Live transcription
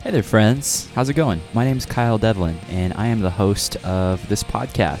Hey there, friends. How's it going? My name's Kyle Devlin, and I am the host of this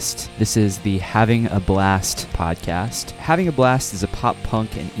podcast. This is the Having a Blast podcast. Having a Blast is a pop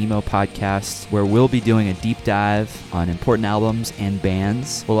punk and emo podcast where we'll be doing a deep dive on important albums and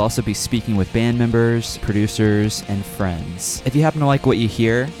bands. We'll also be speaking with band members, producers, and friends. If you happen to like what you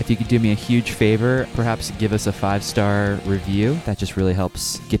hear, if you could do me a huge favor, perhaps give us a 5-star review. That just really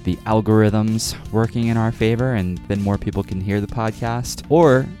helps get the algorithms working in our favor, and then more people can hear the podcast.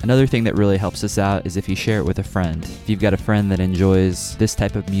 Or another thing that really helps us out is if you share it with a friend. If you've got a friend that enjoys this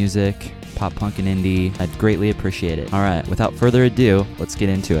type of music, pop punk and indie, I'd greatly appreciate it. All right, without further ado, let's get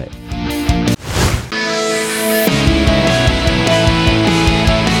into it.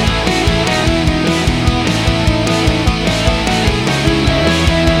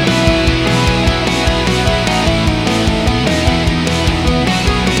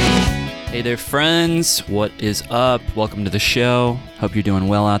 Hey there, friends. What is up? Welcome to the show. Hope you're doing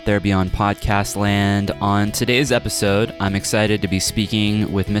well out there beyond podcast land. On today's episode, I'm excited to be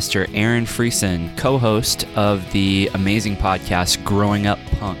speaking with Mr. Aaron Friesen, co-host of the amazing podcast Growing Up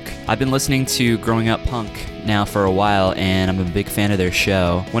Punk. I've been listening to Growing Up Punk now for a while, and I'm a big fan of their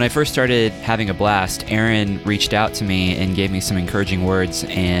show. When I first started having a blast, Aaron reached out to me and gave me some encouraging words,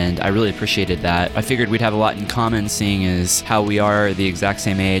 and I really appreciated that. I figured we'd have a lot in common, seeing as how we are the exact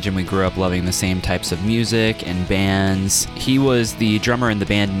same age and we grew up loving the same types of music and bands. He was the drummer in the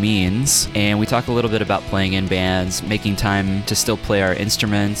band Means, and we talk a little bit about playing in bands, making time to still play our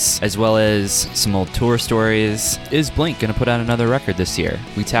instruments, as well as some old tour stories. Is Blink gonna put out another record this year?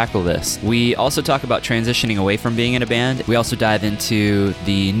 We tackle this. We also talk about transitioning away from being in a band. We also dive into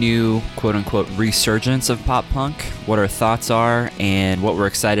the new quote-unquote resurgence of pop punk, what our thoughts are, and what we're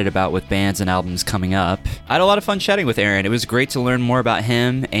excited about with bands and albums coming up. I had a lot of fun chatting with Aaron. It was great to learn more about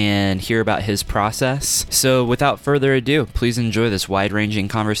him and hear about his process. So without further ado, please enjoy this wide-ranging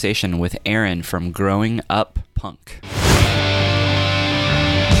conversation with Aaron from Growing Up Punk.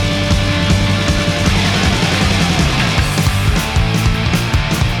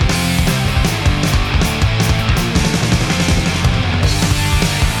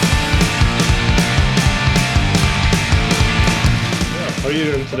 How are you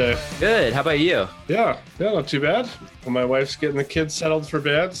doing today? Good. How about you? Yeah, not too bad. Well, my wife's getting the kids settled for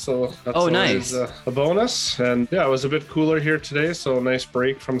bed, so that's nice. always a bonus. And yeah, it was a bit cooler here today, so a nice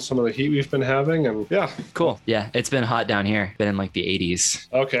break from some of the heat we've been having. And yeah. Cool. Yeah, it's been hot down here. Been in like the 80s.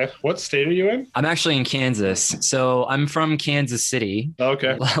 Okay. What state are you in? I'm actually in Kansas. So I'm from Kansas City.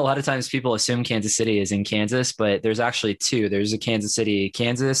 Okay. A lot of times people assume Kansas City is in Kansas, but there's actually two. There's a Kansas City,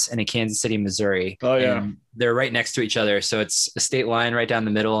 Kansas, and a Kansas City, Missouri. Oh, yeah. And they're right next to each other. So it's a state line right down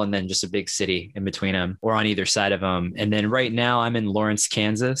the middle and then just a big city in between them or on either side of them. And then right now I'm in Lawrence,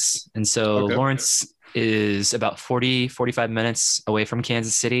 Kansas. And so Lawrence is about 45 minutes away from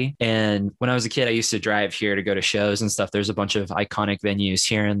Kansas City. And when I was a kid, I used to drive here to go to shows and stuff. There's a bunch of iconic venues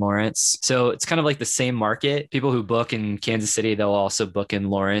here in Lawrence. So it's kind of like the same market. People who book in Kansas City, they'll also book in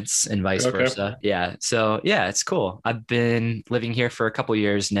Lawrence and vice versa. Yeah. So yeah, it's cool. I've been living here for a couple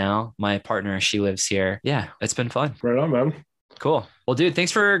years now. My partner, she lives here. Yeah, it's been fun. Right on, man. Cool. Well, dude,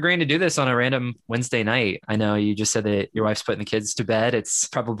 thanks for agreeing to do this on a random Wednesday night. I know you just said that your wife's putting the kids to bed. It's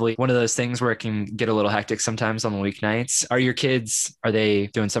probably one of those things where it can get a little hectic sometimes on the weeknights. Are your kids, are they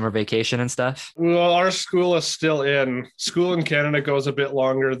doing summer vacation and stuff? Well, our school is still in. School in Canada goes a bit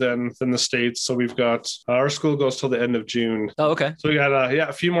longer than the States. So we've got, our school goes till the end of June. Oh, okay. So we got,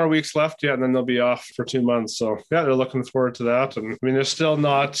 a few more weeks left. Yeah. And then they'll be off for 2 months. So yeah, they're looking forward to that. And I mean, there's still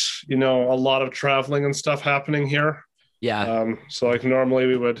not, a lot of traveling and stuff happening here. Yeah. So like normally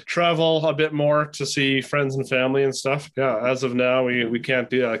we would travel a bit more to see friends and family and stuff. Yeah. As of now, we can't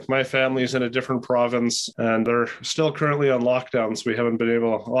do that. Like my family's in a different province and they're still currently on lockdown. So we haven't been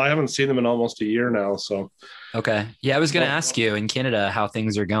I haven't seen them in almost a year now. So. Okay. Yeah. I was going to ask you in Canada, how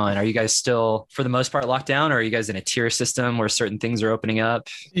things are going. Are you guys still, for the most part, locked down, or are you guys in a tier system where certain things are opening up?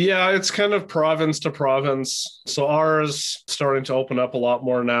 Yeah, it's kind of province to province. So ours starting to open up a lot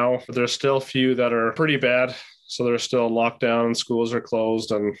more now, but there's still a few that are pretty bad. So they're still locked down and schools are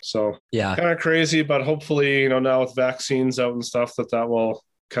closed. And so yeah, kind of crazy, but hopefully, now with vaccines out and stuff that will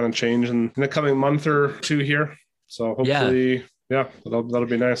kind of change in the coming month or two here. So hopefully, yeah, that'll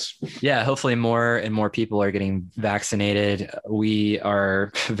be nice. Yeah, hopefully more and more people are getting vaccinated. We are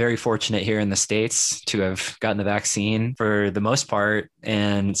very fortunate here in the States to have gotten the vaccine for the most part.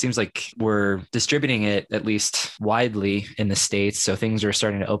 And it seems like we're distributing it at least widely in the States. So things are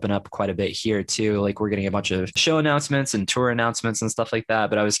starting to open up quite a bit here too. Like we're getting a bunch of show announcements and tour announcements and stuff like that.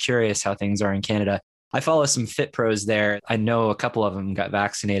 But I was curious how things are in Canada. I follow some fit pros there. I know a couple of them got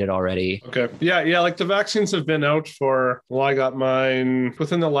vaccinated already. Okay. Yeah. Like the vaccines have been out I got mine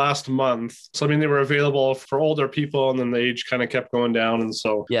within the last month. So, I mean, they were available for older people and then the age kind of kept going down. And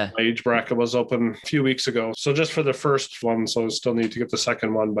so my age bracket was open a few weeks ago. So just for the first one. So I still need to get the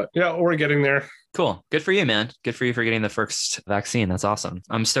second one, but yeah, we're getting there. Cool. Good for you, man. Good for you for getting the first vaccine. That's awesome.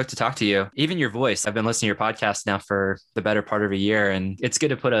 I'm stoked to talk to you. Even your voice. I've been listening to your podcast now for the better part of a year, and it's good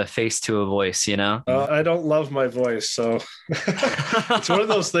to put a face to a voice, you know? I don't love my voice. So it's one of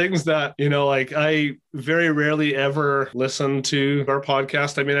those things that, like I very rarely ever listen to our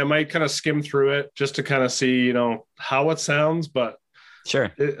podcast. I mean, I might kind of skim through it just to kind of see, how it sounds, but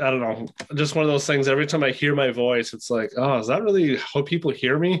sure. I don't know. Just one of those things. Every time I hear my voice, it's like, oh, is that really how people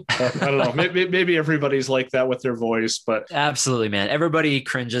hear me? I don't know. Maybe everybody's like that with their voice, but absolutely, man. Everybody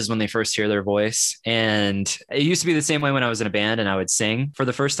cringes when they first hear their voice. And it used to be the same way when I was in a band and I would sing for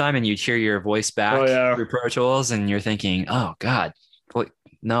the first time and you'd hear your voice back through Pro Tools and you're thinking, oh God,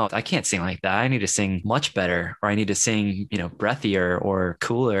 no, I can't sing like that. I need to sing much better, or I need to sing, breathier or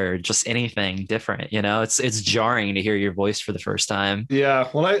cooler, just anything different. It's jarring to hear your voice for the first time. Yeah.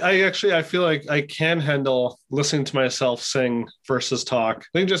 Well, I feel like I can handle listening to myself sing versus talk.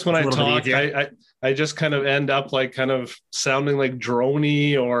 I think just when I talk, I just kind of end up like kind of sounding like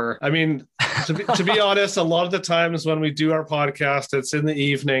droney, or I mean, to be honest, a lot of the times when we do our podcast, it's in the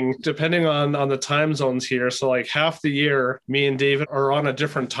evening, depending on the time zones here. So like half the year, me and David are on a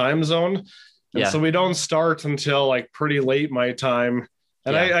different time zone. And so we don't start until like pretty late my time.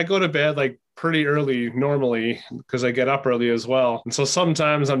 And I go to bed like pretty early normally because I get up early as well. And so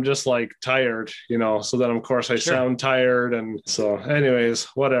sometimes I'm just like tired, so then of course I sound tired. And so anyways,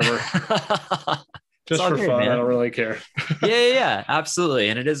 whatever. Just for fun. Man. I don't really care. Yeah, absolutely.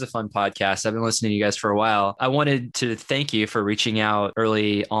 And it is a fun podcast. I've been listening to you guys for a while. I wanted to thank you for reaching out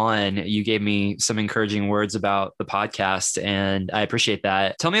early on. You gave me some encouraging words about the podcast, and I appreciate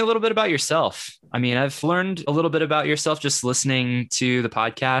that. Tell me a little bit about yourself. I mean, I've learned a little bit about yourself just listening to the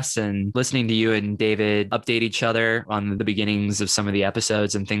podcast and listening to you and David update each other on the beginnings of some of the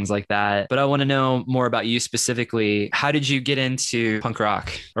episodes and things like that. But I want to know more about you specifically. How did you get into punk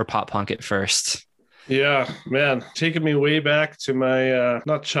rock or pop punk at first? Yeah, man, taking me way back to my,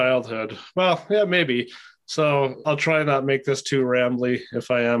 not childhood. Well, yeah, maybe. So I'll try not make this too rambly. If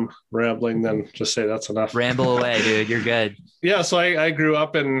I am rambling, then just say that's enough. Ramble away, dude. You're good. Yeah. So I grew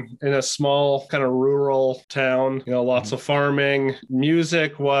up in a small kind of rural town, lots of farming.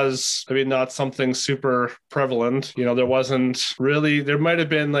 Music was, not something super prevalent. There wasn't really, there might've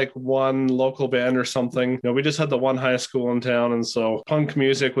been like one local band or something. We just had the one high school in town. And so punk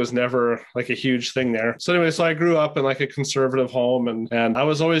music was never like a huge thing there. So anyway, so I grew up in like a conservative home and I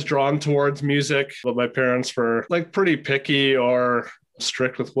was always drawn towards music, but my parents were like pretty picky or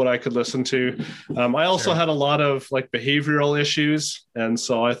strict with what I could listen to. I also had a lot of like behavioral issues. And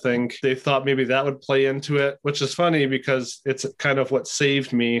so I think they thought maybe that would play into it, which is funny because it's kind of what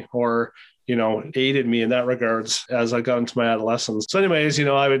saved me or aided me in that regards as I got into my adolescence. So anyways,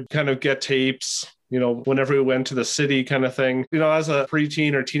 I would kind of get tapes, whenever we went to the city kind of thing. As a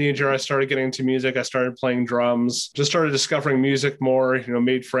preteen or teenager, I started getting into music. I started playing drums, just started discovering music more,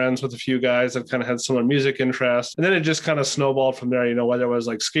 made friends with a few guys that kind of had similar music interests. And then it just kind of snowballed from there, whether it was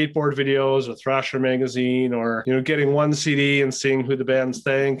like skateboard videos or Thrasher magazine or, getting one CD and seeing who the bands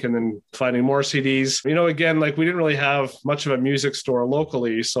think and then finding more CDs. Again, like we didn't really have much of a music store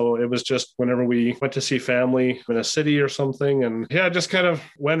locally. So it was just whenever we went to see family in a city or something. And yeah, just kind of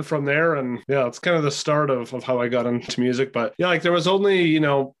went from there. And yeah, it's kind of the start of how I got into music. But yeah, like there was only,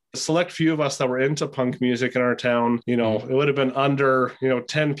 a select few of us that were into punk music in our town. It would have been under,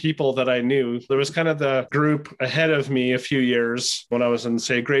 10 people that I knew. There was kind of the group ahead of me a few years when I was in,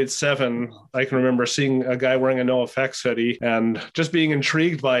 say, grade 7. I can remember seeing a guy wearing a NoFX hoodie and just being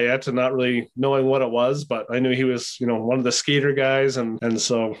intrigued by it and not really knowing what it was. But I knew he was, one of the skater guys. And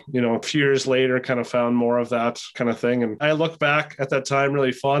so, a few years later, kind of found more of that kind of thing. And I look back at that time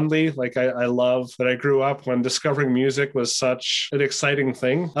really fondly. Like I love that I grew up when discovering music was such an exciting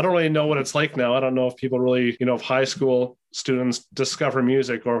thing. I don't really know what it's like now. I don't know if people really, if high school students discover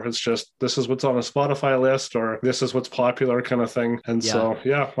music or if it's just this is what's on a Spotify list or this is what's popular kind of thing. And so,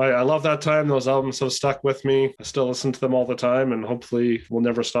 I love that time. Those albums have stuck with me. I still listen to them all the time and hopefully we'll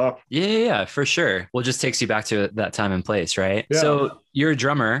never stop. Yeah, for sure. Well, it just takes you back to that time and place, right? Yeah. So you're a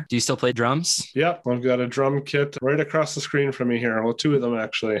drummer. Do you still play drums? Yep, I've got a drum kit right across the screen from me here. Well, two of them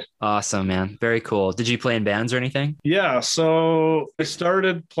actually. Awesome, man. Very cool. Did you play in bands or anything? Yeah, so I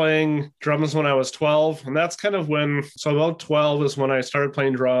started playing drums when I was 12, and that's kind of when, so about 12 is when I started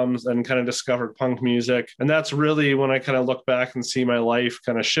playing drums and kind of discovered punk music. And that's really when I kind of look back and see my life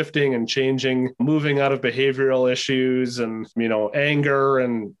kind of shifting and changing, moving out of behavioral issues and, anger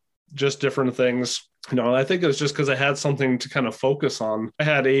and just different things. I think it was just because I had something to kind of focus on. I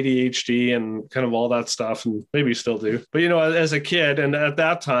had ADHD and kind of all that stuff, and maybe still do. But, as a kid, and at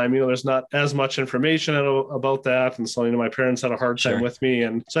that time, there's not as much information about that. And so, my parents had a hard time with me.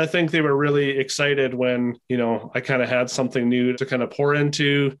 And so I think they were really excited when, I kind of had something new to kind of pour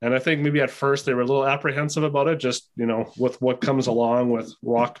into. And I think maybe at first they were a little apprehensive about it, just, with what comes along with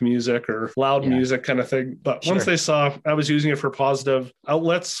rock music or loud music kind of thing. But once they saw I was using it for positive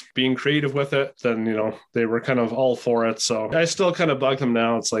outlets, being creative with it, then, they were kind of all for it. So I still kind of bug them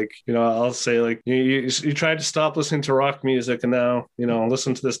now. It's like, I'll say like, you tried to stop listening to rock music and now,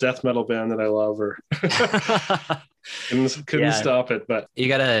 listen to this death metal band that I love, or couldn't stop it. But you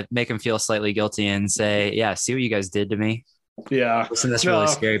got to make them feel slightly guilty and say, yeah, see what you guys did to me. Yeah. Listen to this really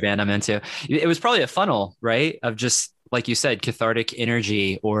scary band I'm into. It was probably a funnel, right? Of just, like you said, cathartic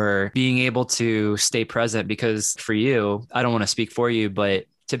energy or being able to stay present, because for you, I don't want to speak for you, but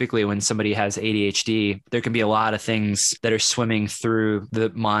typically when somebody has ADHD, there can be a lot of things that are swimming through the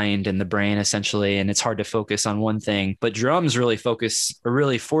mind and the brain essentially, and it's hard to focus on one thing. But drums really focus or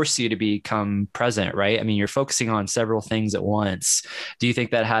really force you to become present, right? I mean, you're focusing on several things at once. Do you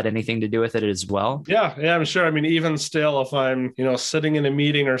think that had anything to do with it as well? Yeah, I'm sure. I mean, even still, if I'm, sitting in a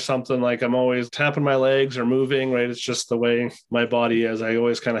meeting or something, like I'm always tapping my legs or moving, right? It's just the way my body is. I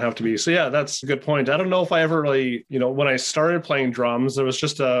always kind of have to be. So yeah, that's a good point. I don't know if I ever really, when I started playing drums, there was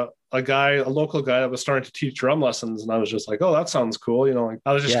just a local guy that was starting to teach drum lessons. And I was just like, oh, that sounds cool.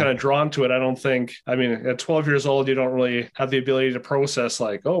 I was just kind of drawn to it. At 12 years old, you don't really have the ability to process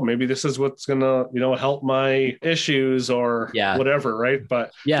like, oh, maybe this is what's going to, help my issues or whatever. Right.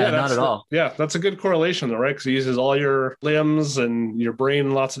 But not at all. Yeah. That's a good correlation though, right? Because it uses all your limbs and your brain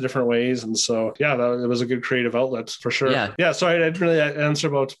in lots of different ways. And so, it was a good creative outlet for sure. Yeah. Sorry, I didn't really answer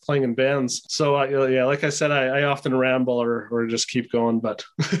about playing in bands. So like I said, I often ramble or just keep going, but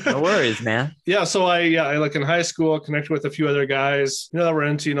no worries, man. Yeah. So I like in high school connected with a few other guys, that were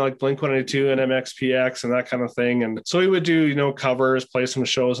into, like Blink-182 and MXPX and that kind of thing. And so we would do, covers, play some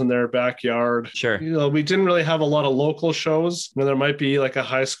shows in their backyard. Sure. We didn't really have a lot of local shows. There might be like a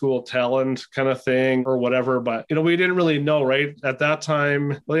high school talent kind of thing or whatever, but, we didn't really know, right? At that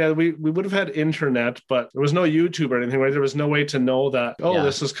time, we would have had internet, but there was no YouTube or anything, right? There was no way to know that,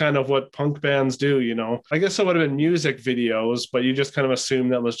 this is kind of what punk bands do, I guess it would have been music videos, but you just kind of assume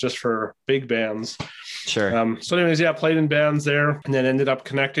that was just for big bands. Sure. So anyways, played in bands there and then ended up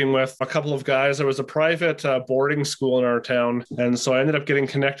connecting with a couple of guys. There was a private boarding school in our town. And so I ended up getting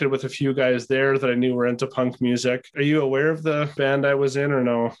connected with a few guys there that I knew were into punk music. Are you aware of the band I was in or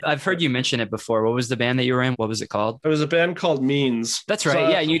no? I've heard you mention it before. What was the band that you were in? What was it called? It was a band called Means. That's right.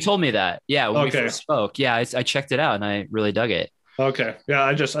 Yeah. You told me that. Yeah. When we first spoke. Yeah. I checked it out and I really dug it. Okay. Yeah.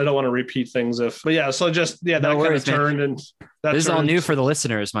 I don't want to repeat things so that no worries, kind of turned man. And this is all new for the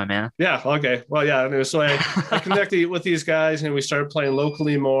listeners, my man. Yeah. Okay. Well, yeah. Anyway, so I connected with these guys and we started playing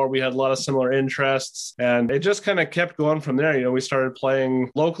locally more. We had a lot of similar interests and it just kind of kept going from there. We started playing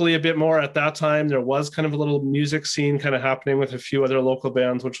locally a bit more at that time. There was kind of a little music scene kind of happening with a few other local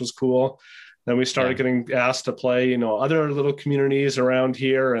bands, which was cool. Then we started getting asked to play, other little communities around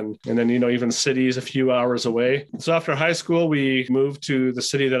here and then, even cities a few hours away. So after high school, we moved to the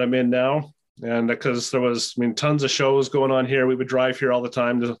city that I'm in now. And because there was, tons of shows going on here, we would drive here all the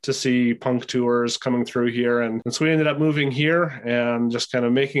time to see punk tours coming through here. And so we ended up moving here and just kind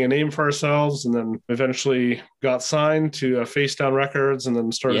of making a name for ourselves. And then eventually got signed to Face Down Records and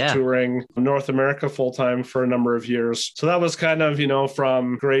then started touring North America full time for a number of years. So that was kind of,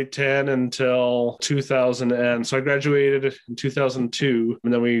 from grade 10 until 2000. And so I graduated in 2002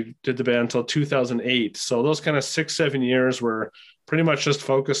 and then we did the band until 2008. So those kind of 6-7 years were pretty much just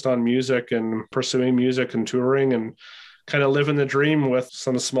focused on music and pursuing music and touring and kind of living the dream with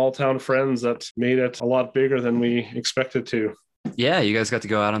some small town friends that made it a lot bigger than we expected to. Yeah, you guys got to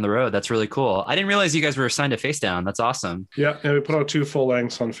go out on the road. That's really cool. I didn't realize you guys were signed to Face Down. That's awesome. Yeah, we put out 2 full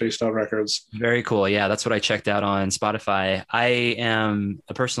lengths on Face Down Records. Very cool. Yeah, that's what I checked out on Spotify. I am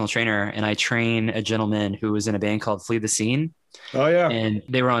a personal trainer and I train a gentleman who was in a band called Flee the Scene. Oh, yeah. And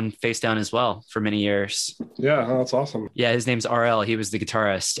they were on Face Down as well for many years. Yeah, that's awesome. Yeah, his name's RL. He was the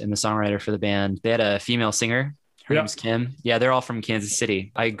guitarist and the songwriter for the band. They had a female singer. Her name's Kim. Yeah, they're all from Kansas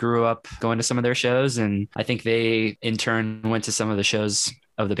City. I grew up going to some of their shows, and I think they in turn went to some of the shows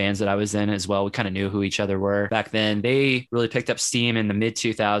of the bands that I was in as well. We kind of knew who each other were back then. They really picked up steam in the mid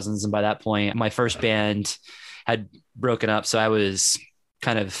 2000s. And by that point, my first band had broken up. So I was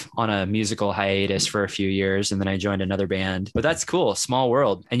kind of on a musical hiatus for a few years, and then I joined another band. But that's cool. Small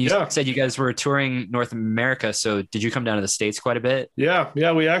world. And you said you guys were touring North America. So did you come down to the States quite a bit? Yeah.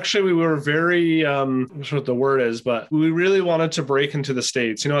 We were very, I'm not sure what the word is, but we really wanted to break into the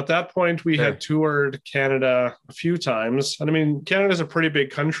States. At that point, we had toured Canada a few times. And I mean, Canada's a pretty big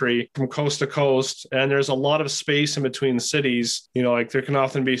country from coast to coast, and there's a lot of space in between cities. Like there can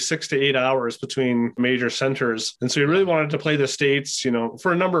often be 6 to 8 hours between major centers. And so we really wanted to play the States,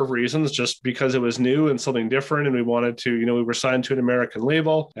 for a number of reasons, just because it was new and something different. And we wanted to, we were signed to an American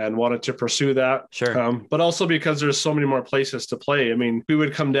label and wanted to pursue that. Sure. But also because there's so many more places to play. I mean, we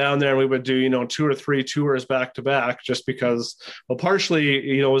would come down there and we would do, 2 or 3 tours back to back, just because, well,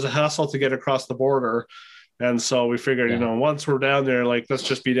 partially, it was a hassle to get across the border. And so we figured, once we're down there, like, let's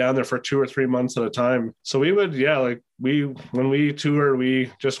just be down there for 2 or 3 months at a time. So we would, when we toured,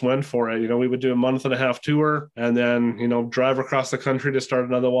 we just went for it. We would do a 1.5 month tour and then, drive across the country to start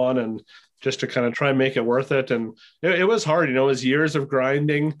another one, and just to kind of try and make it worth it. And it was hard, it was years of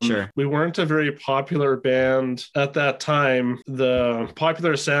grinding. Sure. We weren't a very popular band at that time. The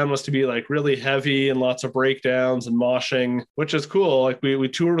popular sound was to be like really heavy and lots of breakdowns and moshing, which is cool. Like we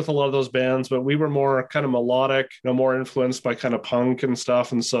toured with a lot of those bands, but we were more kind of melodic, more influenced by kind of punk and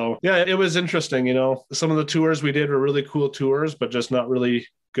stuff. And so, it was interesting. Some of the tours we did were really cool tours, but just not really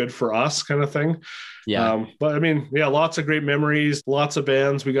good for us kind of thing. Yeah. But I mean, lots of great memories, lots of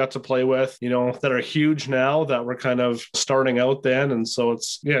bands we got to play with, that are huge now that were kind of starting out then. And so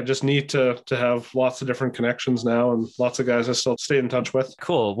it's, just neat to have lots of different connections now and lots of guys I still stay in touch with.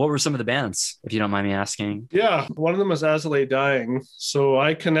 Cool. What were some of the bands, if you don't mind me asking? Yeah. One of them was As I Lay Dying. So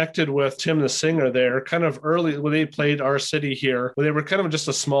I connected with Tim, the singer there, kind of early when they played Our City here, where they were kind of just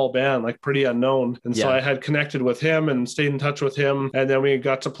a small band, like pretty unknown. And so I had connected with him and stayed in touch with him. And then we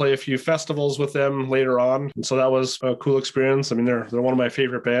got to play a few festivals with them later on. And so that was a cool experience. I mean, they're one of my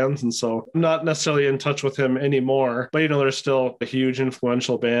favorite bands. And so I'm not necessarily in touch with him anymore, but they're still a huge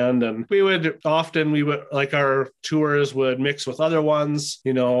influential band. And we would like our tours would mix with other ones,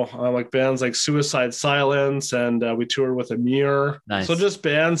 like bands like Suicide Silence, and we toured with Amir. Nice. So just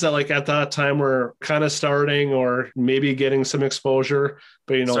bands that like at that time were kind of starting or maybe getting some exposure,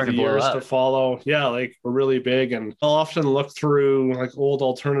 but the years to follow, like were really big. And I'll often look through like old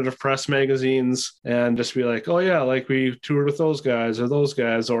alternative press magazines and just be like, oh yeah, like we toured with those guys,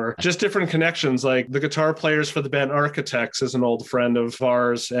 or just different connections. Like the guitar players for the band Architects is an old friend of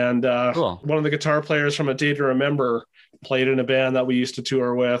ours. And cool. One of the guitar players from A Day to Remember played in a band that we used to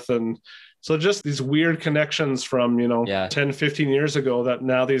tour with. And so just these weird connections from, 10, 15 years ago that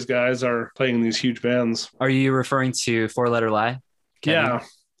now these guys are playing in these huge bands. Are you referring to Four Letter Lie? Kevin?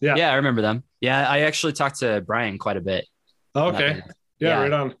 Yeah, I remember them. Yeah, I actually talked to Brian quite a bit. Okay. Yeah,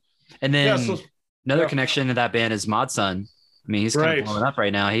 right on. And then another connection to that band is Mod Sun. I mean, he's kind of blowing up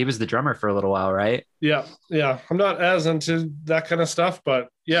right now. He was the drummer for a little while, right? Yeah. I'm not as into that kind of stuff, but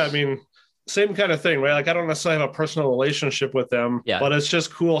I mean, same kind of thing, right? Like I don't necessarily have a personal relationship with them, but it's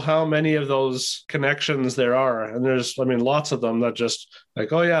just cool how many of those connections there are. And there's, I mean, lots of them that just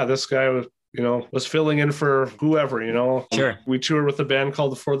like, oh yeah, this guy was filling in for whoever, Sure. We toured with a band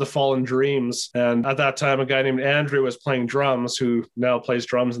called For the Fallen Dreams. And at that time, a guy named Andrew was playing drums, who now plays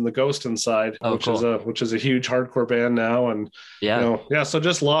drums in the Ghost Inside, which is a huge hardcore band now. And, so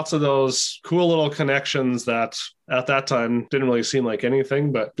just lots of those cool little connections that at that time didn't really seem like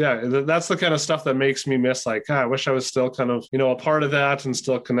anything, but that's the kind of stuff that makes me miss, like, I wish I was still kind of, a part of that and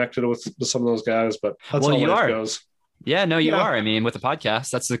still connected with some of those guys, but that's how life goes. Yeah, no, you are. I mean, with the podcast,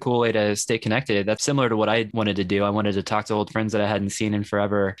 that's the cool way to stay connected. That's similar to what I wanted to do. I wanted to talk to old friends that I hadn't seen in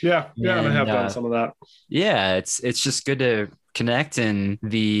forever. And I have done some of that. Yeah, it's just good to connect, and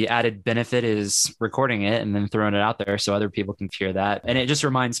the added benefit is recording it and then throwing it out there so other people can hear that. And it just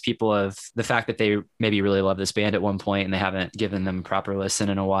reminds people of the fact that they maybe really love this band at one point and they haven't given them a proper listen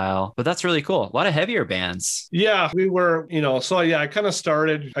in a while. But that's really cool. A lot of heavier bands. Yeah, we were, I kind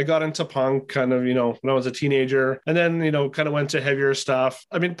of I got into punk kind of, when I was a teenager, and then, kind of went to heavier stuff.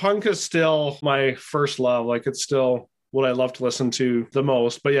 I mean, punk is still my first love. Like it's still what I love to listen to the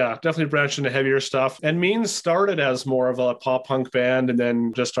most. But definitely branched into heavier stuff. And Means started as more of a pop punk band, and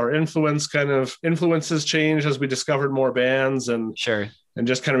then just our influences changed as we discovered more bands. And and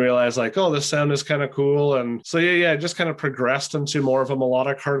just kind of realized like, oh, this sound is kind of cool. And so, yeah, it just kind of progressed into more of a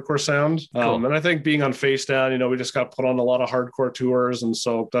melodic hardcore sound. Cool. And I think being on Face Down, we just got put on a lot of hardcore tours. And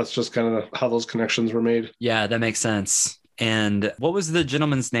so that's just kind of how those connections were made. Yeah, that makes sense. And what was the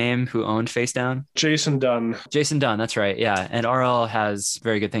gentleman's name who owned Face Down? Jason Dunn. Jason Dunn, that's right. Yeah. And RL has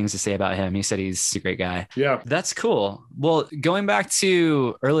very good things to say about him. He said he's a great guy. Yeah. That's cool. Well, going back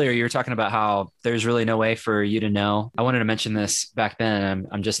to earlier, you were talking about how there's really no way for you to know. I wanted to mention this back then.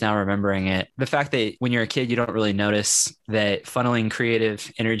 I'm just now remembering it. The fact that when you're a kid, you don't really notice that funneling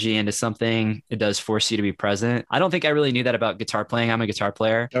creative energy into something, it does force you to be present. I don't think I really knew that about guitar playing. I'm a guitar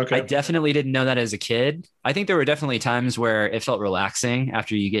player. Okay. I definitely didn't know that as a kid. I think there were definitely times where it felt relaxing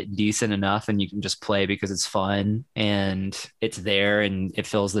after you get decent enough and you can just play because it's fun and it's there and it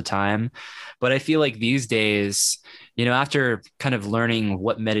fills the time. But I feel like these days, after kind of learning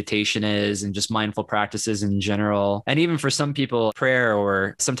what meditation is and just mindful practices in general, and even for some people, prayer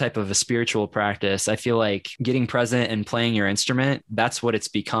or some type of a spiritual practice, I feel like getting present and playing your instrument, that's what it's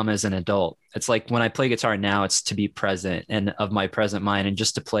become as an adult. It's like when I play guitar now, it's to be present and of my present mind and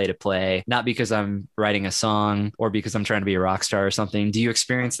just to play, not because I'm writing a song or because I'm trying to be a rock star or something. Do you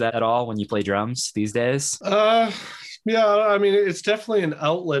experience that at all when you play drums these days? Yeah, I mean, it's definitely an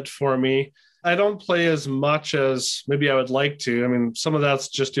outlet for me. I don't play as much as maybe I would like to. I mean, some of that's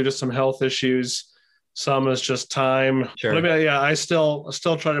just due to some health issues. Some is just time. Sure. But I mean, yeah, I still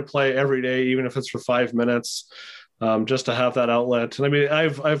try to play every day, even if it's for 5 minutes, just to have that outlet. And I mean,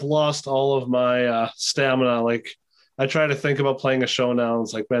 I've lost all of my stamina. Like I try to think about playing a show now. And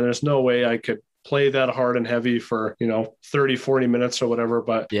it's like, man, there's no way I could play that hard and heavy for 30, 40 minutes or whatever.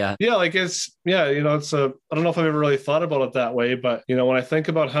 But I don't know if I've ever really thought about it that way, but when I think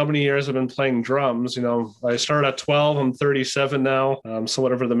about how many years I've been playing drums, I started at 12, I'm 37 now, so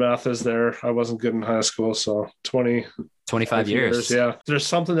whatever the math is there, I wasn't good in high school, so 25 years. Yeah, there's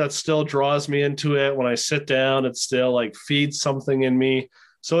something that still draws me into it. When I sit down, it still like feeds something in me.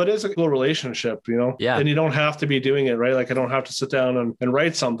 So it is a cool relationship, Yeah. And you don't have to be doing it, right? Like I don't have to sit down and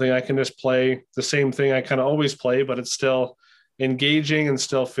write something. I can just play the same thing I kind of always play, but it's still engaging and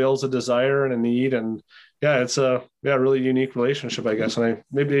still feels a desire and a need. And yeah, it's a really unique relationship, I guess. And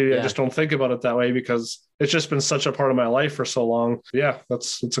I just don't think about it that way because it's just been such a part of my life for so long. Yeah,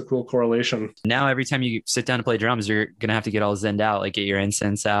 it's a cool correlation. Now, every time you sit down to play drums, you're going to have to get all zenned out, like get your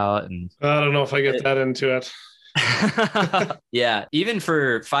incense out. And I don't know if I get that into it. Yeah, even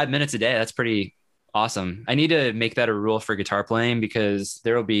for 5 minutes a day, that's pretty awesome. I need to make that a rule for guitar playing because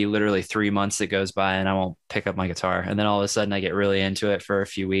there will be literally 3 months that goes by and I won't pick up my guitar, and then all of a sudden I get really into it for a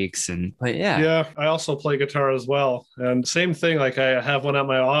few weeks. But yeah, I also play guitar as well, and same thing. Like I have one at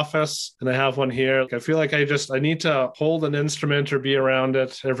my office and I have one here. Like I feel like I need to hold an instrument or be around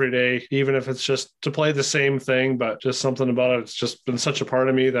it every day, even if it's just to play the same thing, but just something about it. It's just been such a part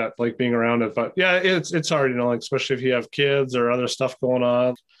of me that like being around it. But yeah, it's hard, like especially if you have kids or other stuff going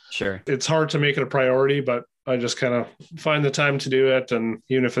on. Sure. It's hard to make it a priority, but I just kind of find the time to do it. And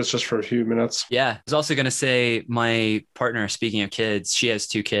even if it's just for a few minutes. Yeah. I was also going to say my partner, speaking of kids, she has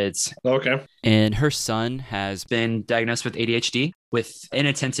 2 kids. Okay. And her son has been diagnosed with ADHD, with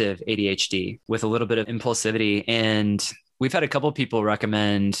inattentive ADHD, with a little bit of impulsivity. And we've had a couple people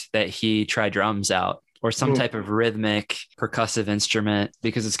recommend that he try drums out or some type of rhythmic percussive instrument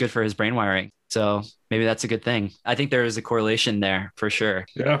because it's good for his brain wiring. So maybe that's a good thing. I think there is a correlation there for sure.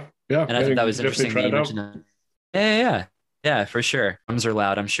 Yeah. And I thought that was interesting that you mentioned that. Yeah, for sure. Drums are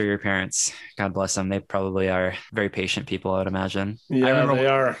loud. I'm sure your parents, God bless them, they probably are very patient people, I would imagine. Yeah, I remember they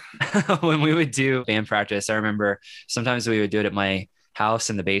are. when we would do band practice, I remember sometimes we would do it at my house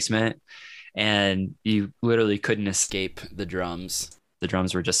in the basement and you literally couldn't escape the drums. The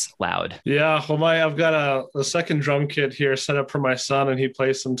drums were just loud. Yeah. Well, I've got a second drum kit here set up for my son and he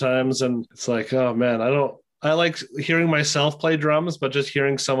plays sometimes. And it's like, oh man, I like hearing myself play drums, but just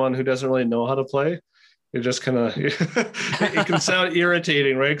hearing someone who doesn't really know how to play, it just kind of, it can sound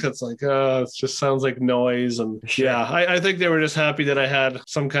irritating, right? Because it's like, it just sounds like noise. And Sure. Yeah, I think they were just happy that I had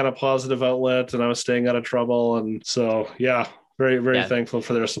some kind of positive outlet and I was staying out of trouble. And so, yeah. Very, very thankful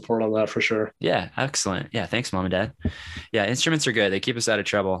for their support on that for sure. Yeah, excellent. Yeah, thanks, Mom and Dad. Yeah, instruments are good. They keep us out of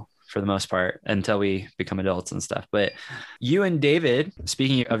trouble for the most part until we become adults and stuff. But you and David,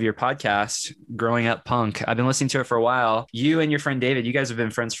 speaking of your podcast, Growing Up Punk, I've been listening to it for a while. You and your friend David, you guys have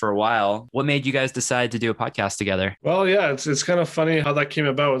been friends for a while. What made you guys decide to do a podcast together? Well, yeah, it's kind of funny how that came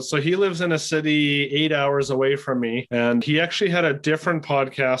about. So he lives in a city 8 hours away from me, and he actually had a different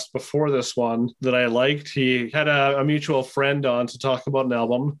podcast before this one that I liked. He had a mutual friend on to talk about an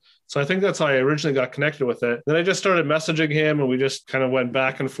album. So I think that's how I originally got connected with it. Then I just started messaging him and we just kind of went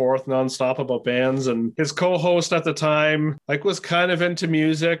back and forth forth nonstop about bands. And his co-host at the time, like, was kind of into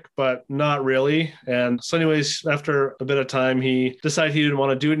music, but not really. And so anyways, after a bit of time, he decided he didn't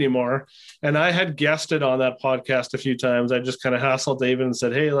want to do it anymore. And I had guested on that podcast a few times. I just kind of hassled David and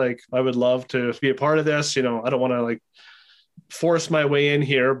said, hey, like, I would love to be a part of this. You know, I don't want to like force my way in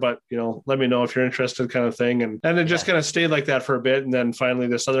here, but you know, let me know if you're interested, kind of thing. And it just kind of stayed like that for a bit. And then finally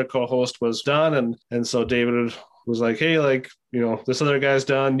this other co-host was done. And so David was like, hey, like, you know, this other guy's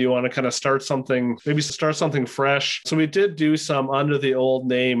done. Do you want to kind of start something fresh? So we did do some under the old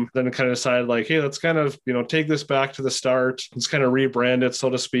name, then kind of decided like, hey, let's kind of, you know, take this back to the start. Let's kind of rebrand it, so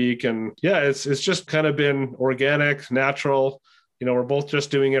to speak. And yeah, it's just kind of been organic, natural. You know, we're both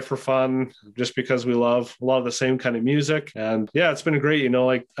just doing it for fun, just because we love a lot of the same kind of music. And yeah, it's been great. You know,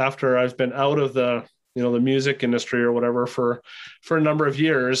 like after I've been out of the, you know, the music industry or whatever for a number of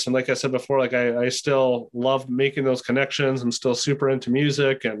years. And like I said before, like I still love making those connections. I'm still super into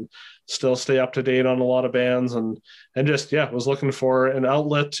music and still stay up to date on a lot of bands and just, yeah, was looking for an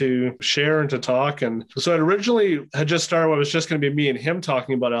outlet to share and to talk. And so it originally had just started where it was just going to be me and him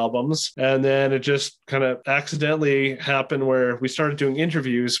talking about albums. And then it just kind of accidentally happened where we started doing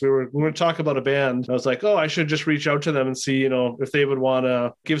interviews. We were going to talk about a band. I was like, oh, I should just reach out to them and see, you know, if they would want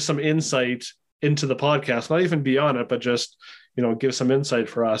to give some insight into the podcast, not even be on it, but just, you know, give some insight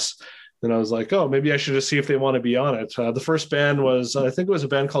for us. And I was like, oh, maybe I should just see if they want to be on it. The first band was, I think it was a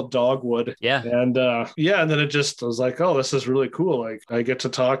band called Dogwood. Yeah. And yeah, and then it just, I was like, oh, this is really cool. Like I get to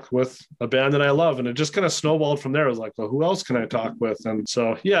talk with a band that I love. And it just kind of snowballed from there. I was like, well, who else can I talk with? And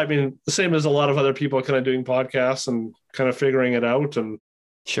so, yeah, I mean, the same as a lot of other people kind of doing podcasts and kind of figuring it out. And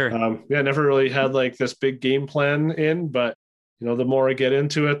sure. Yeah, never really had like this big game plan in, but you know, the more I get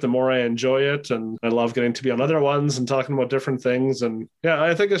into it, the more I enjoy it. And I love getting to be on other ones and talking about different things. And yeah,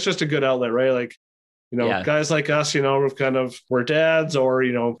 I think it's just a good outlet, right? Like, you know, guys like us, you know, we're dads or,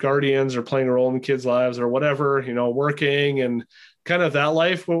 you know, guardians or playing a role in kids' lives or whatever, you know, working and kind of that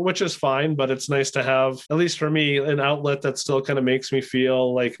life, which is fine. But it's nice to have, at least for me, an outlet that still kind of makes me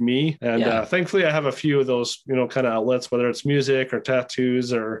feel like me. And thankfully, I have a few of those, you know, kind of outlets, whether it's music or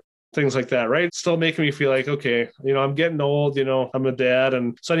tattoos or things like that, right? Still making me feel like, okay, you know, I'm getting old, you know, I'm a dad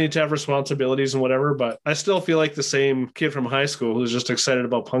and so I need to have responsibilities and whatever, but I still feel like the same kid from high school who's just excited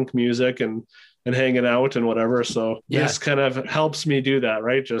about punk music and hanging out and whatever. So this kind of helps me do that,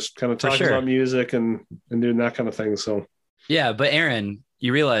 right? Just kind of talking about music and doing that kind of thing. So yeah, but Aaron,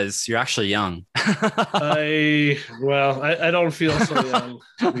 you realize you're actually young. I don't feel so young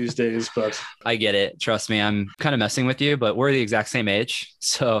these days, but I get it. Trust me, I'm kind of messing with you, but we're the exact same age.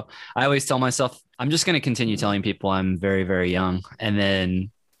 So I always tell myself, I'm just going to continue telling people I'm very, very young. And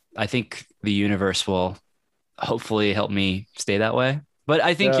then I think the universe will hopefully help me stay that way. But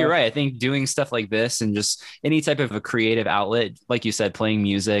I think you're right. I think doing stuff like this and just any type of a creative outlet, like you said, playing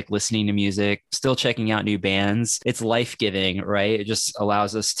music, listening to music, still checking out new bands, it's life-giving, right? It just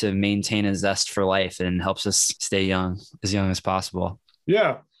allows us to maintain a zest for life and helps us stay young as possible.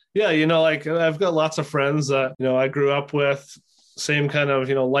 Yeah. Yeah. You know, like I've got lots of friends that, you know, I grew up with, same kind of,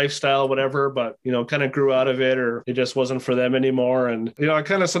 you know, lifestyle, whatever, but, you know, kind of grew out of it or it just wasn't for them anymore. And, you know, I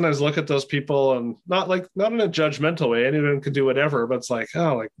kind of sometimes look at those people and not in a judgmental way, anyone can do whatever, but it's like,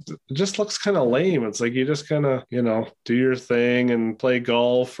 oh, like it just looks kind of lame. It's like, you just kind of, you know, do your thing and play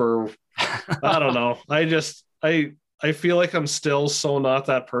golf or I don't know. I feel like I'm still so not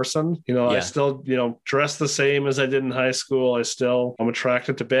that person. You know, I still, you know, dress the same as I did in high school. I'm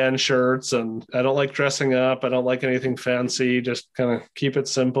attracted to band shirts and I don't like dressing up. I don't like anything fancy, just kind of keep it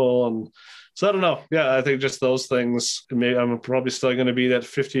simple. And so I don't know. Yeah, I think just those things, maybe I'm probably still going to be that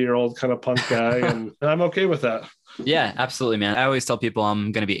 50-year-old kind of punk guy and I'm okay with that. Yeah, absolutely, man. I always tell people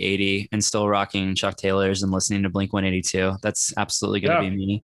I'm going to be 80 and still rocking Chuck Taylors and listening to Blink-182. That's absolutely going to be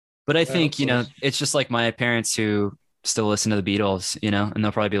me. But I think, you know, it's just like my parents who still listen to the Beatles, you know, and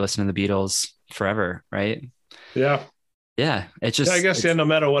they'll probably be listening to the Beatles forever, right? Yeah. Yeah. It's just, I guess, no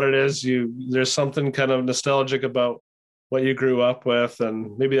matter what it is, there's something kind of nostalgic about what you grew up with,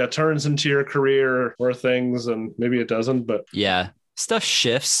 and maybe that turns into your career or things, and maybe it doesn't, but yeah. Stuff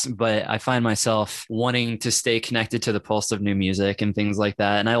shifts, but I find myself wanting to stay connected to the pulse of new music and things like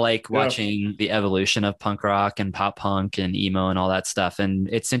that. And I like watching the evolution of punk rock and pop punk and emo and all that stuff. And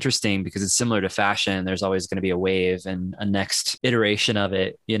it's interesting because it's similar to fashion. There's always going to be a wave and a next iteration of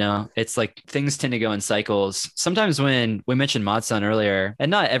it. You know, it's like things tend to go in cycles. Sometimes when we mentioned Mod Sun earlier, and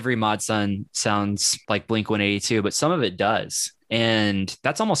not every Mod Sun sounds like Blink-182, but some of it does. And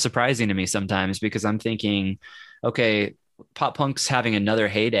that's almost surprising to me sometimes because I'm thinking, okay, pop punk's having another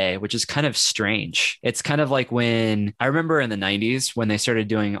heyday, which is kind of strange. It's kind of like when I remember in the 90s when they started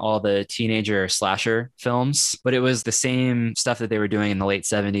doing all the teenager slasher films, but it was the same stuff that they were doing in the late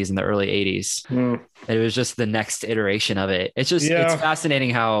 70s and the early 80s. It was just the next iteration of it. It's just, it's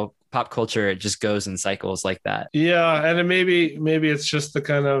fascinating how pop culture, it just goes in cycles like that. Yeah. And maybe it's just the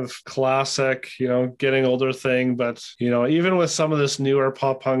kind of classic, getting older thing. But, even with some of this newer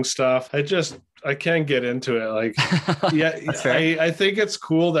pop punk stuff, I can't get into it. Like, yeah, I think it's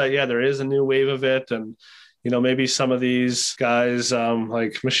cool that, there is a new wave of it. And, maybe some of these guys,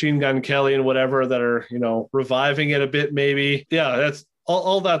 like Machine Gun Kelly and whatever, that are, reviving it a bit, maybe. Yeah, that's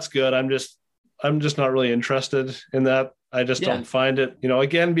all that's good. I'm just not really interested in that. I just don't find it,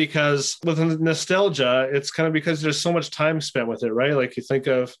 again, because with nostalgia, it's kind of because there's so much time spent with it, right? Like you think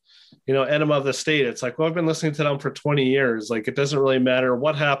of, Enema of the State. It's like, well, I've been listening to them for 20 years. Like, it doesn't really matter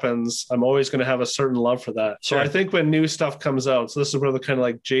what happens. I'm always going to have a certain love for that. Sure. So I think when new stuff comes out, so this is where the kind of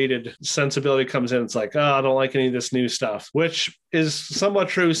like jaded sensibility comes in. It's like, I don't like any of this new stuff, which is somewhat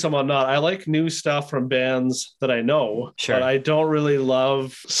true, somewhat not. I like new stuff from bands that I know, but I don't really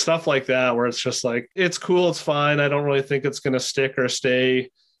love stuff like that where it's just like, it's cool, it's fine. I don't really think it's going to stick or stay.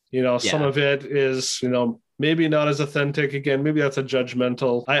 Some of it is, maybe not as authentic. Again, maybe that's a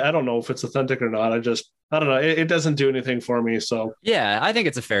judgmental. I don't know if it's authentic or not. I don't know. It doesn't do anything for me. So yeah, I think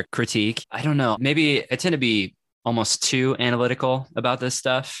it's a fair critique. I don't know. Maybe I tend to be almost too analytical about this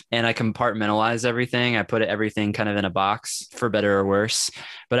stuff, and I compartmentalize everything. I put everything kind of in a box, for better or worse.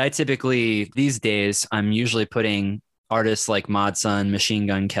 But I typically, these days, I'm usually putting artists like Mod Sun, Machine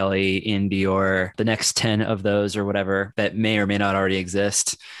Gun Kelly, Indie, or the next 10 of those or whatever that may or may not already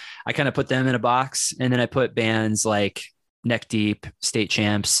exist. I kind of put them in a box, and then I put bands like Neck Deep, State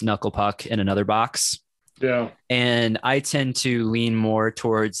Champs, Knuckle Puck in another box. Yeah. And I tend to lean more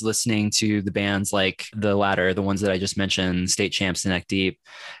towards listening to the bands like the latter, the ones that I just mentioned, State Champs and Neck Deep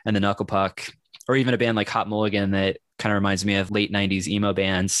and the Knuckle Puck, or even a band like Hot Mulligan that kind of reminds me of late 90s emo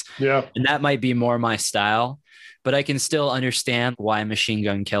bands. Yeah. And that might be more my style. But I can still understand why Machine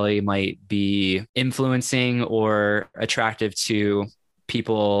Gun Kelly might be influencing or attractive to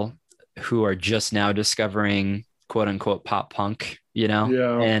people who are just now discovering quote unquote pop punk,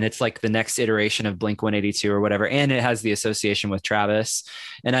 and it's like the next iteration of Blink-182 or whatever. And it has the association with Travis.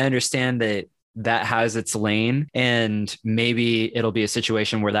 And I understand that has its lane, and maybe it'll be a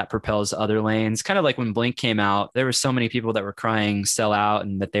situation where that propels other lanes. Kind of like when Blink came out, there were so many people that were crying sell out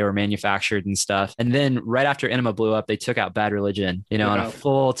and that they were manufactured and stuff. And then right after Enema blew up, they took out Bad Religion, on a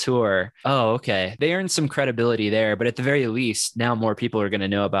full tour. Oh, okay. They earned some credibility there, but at the very least, now more people are going to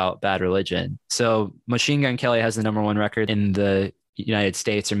know about Bad Religion. So Machine Gun Kelly has the number one record in the United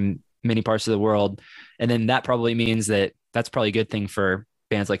States or many parts of the world. And then that probably means that's probably a good thing for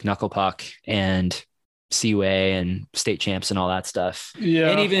bands like Knuckle Puck and Seaway and State Champs and all that stuff. Yeah.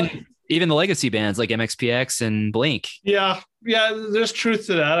 And even the legacy bands like MXPX and Blink. Yeah. Yeah. There's truth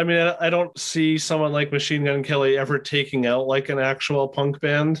to that. I mean, I don't see someone like Machine Gun Kelly ever taking out like an actual punk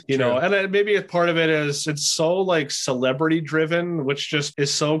band, and maybe a part of it is it's so like celebrity driven, which just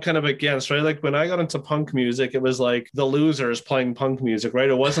is so kind of against, right? Like when I got into punk music, it was like the losers playing punk music, right?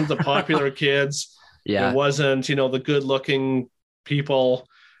 It wasn't the popular kids. Yeah. It wasn't, the good looking people.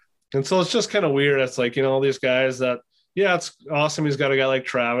 And so it's just kind of weird. It's like, all these guys that, it's awesome. He's got a guy like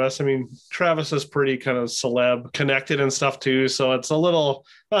Travis. I mean, Travis is pretty kind of celeb connected and stuff too. So it's a little,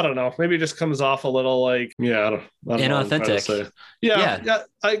 I don't know, maybe it just comes off a little like, I don't inauthentic. Yeah.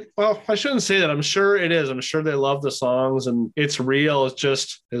 I shouldn't say that. I'm sure it is. I'm sure they love the songs and it's real. It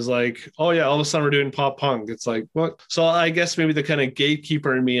just is like, oh yeah, all of a sudden we're doing pop punk. It's like, what? So I guess maybe the kind of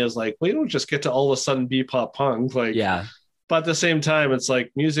gatekeeper in me is like, well, you don't just get to all of a sudden be pop punk. Like, yeah. But at the same time, it's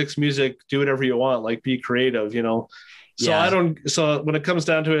like music's music, do whatever you want, like be creative, So so when it comes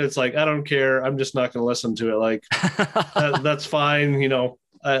down to it, it's like, I don't care. I'm just not going to listen to it. Like that's fine.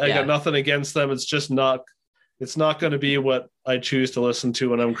 I got nothing against them. It's just it's not going to be what I choose to listen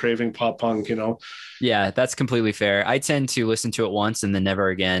to when I'm craving pop punk, Yeah, that's completely fair. I tend to listen to it once and then never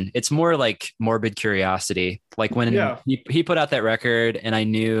again. It's more like morbid curiosity. Like when he put out that record and I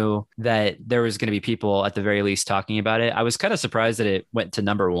knew that there was going to be people at the very least talking about it. I was kind of surprised that it went to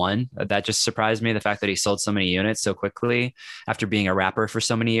number one. That just surprised me. The fact that he sold so many units so quickly after being a rapper for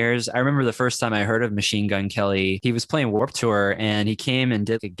so many years. I remember the first time I heard of Machine Gun Kelly, he was playing Warped Tour and he came and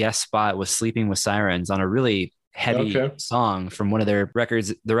did a guest spot with Sleeping with Sirens on a really heavy song from one of their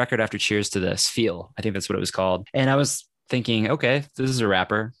records, the record after Cheers to This, Feel. I think that's what it was called. And I was thinking, okay, this is a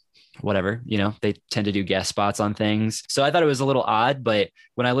rapper, whatever, they tend to do guest spots on things. So I thought it was a little odd, but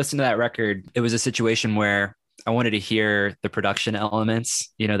when I listened to that record, it was a situation where I wanted to hear the production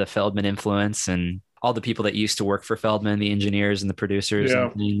elements, the Feldman influence. And all the people that used to work for Feldman, the engineers and the producers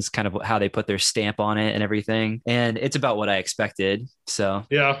and things, kind of how they put their stamp on it and everything. And it's about what I expected. So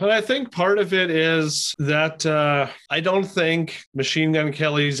yeah, and I think part of it is that I don't think Machine Gun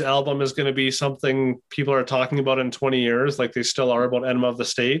Kelly's album is going to be something people are talking about in 20 years, like they still are about Enema of the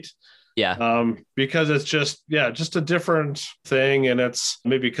State. Yeah. Because it's just a different thing. And it's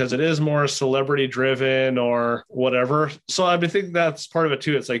maybe because it is more celebrity driven or whatever. So I think that's part of it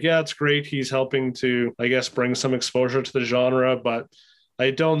too. It's like, yeah, it's great. He's helping to, I guess, bring some exposure to the genre, but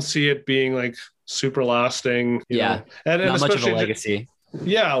I don't see it being like super lasting. You know? And not much of a legacy.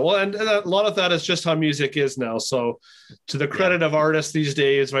 Yeah, well, and a lot of that is just how music is now. So to the credit of artists these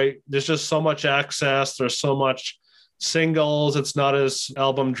days, right, there's just so much access. There's so much singles. It's not as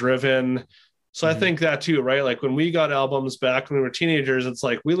album driven. So I think that too, right? Like when we got albums back when we were teenagers, it's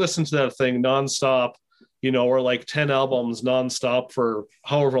like we listened to that thing nonstop, you know, or like 10 albums nonstop for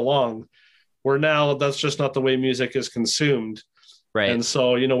however long. Where now that's just not the way music is consumed. Right. And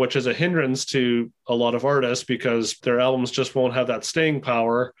so, you know, which is a hindrance to a lot of artists because their albums just won't have that staying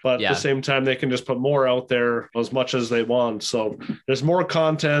power. But at the same time, they can just put more out there as much as they want. So there's more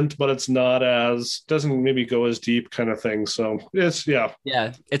content, but it's not as, doesn't maybe go as deep kind of thing. So it's, yeah,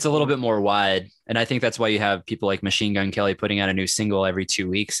 it's a little bit more wide. And I think that's why you have people like Machine Gun Kelly putting out a new single every 2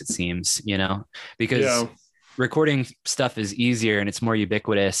 weeks, it seems, you know, because recording stuff is easier and it's more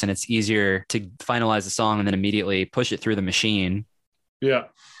ubiquitous and it's easier to finalize the song and then immediately push it through the machine. Yeah.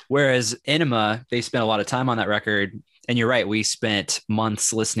 Whereas Enema, they spent a lot of time on that record. And you're right. We spent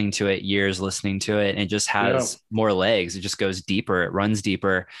months listening to it, years listening to it, and it just has more legs. It just goes deeper. It runs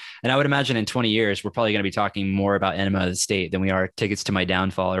deeper. And I would imagine in 20 years, we're probably going to be talking more about Enema of the State than we are Tickets to My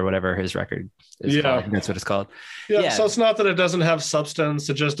Downfall or whatever his record is called. I think that's what it's called. Yeah. So it's not that it doesn't have substance.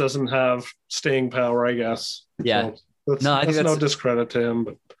 It just doesn't have staying power, I guess. Yeah. So I think that's no discredit to him.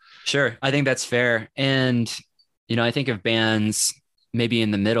 But sure. I think that's fair. And, you know, I think of bands maybe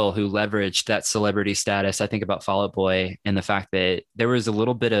in the middle who leveraged that celebrity status. I think about Fall Out Boy and the fact that there was a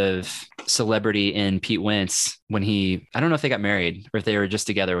little bit of celebrity in Pete Wentz when I don't know if they got married or if they were just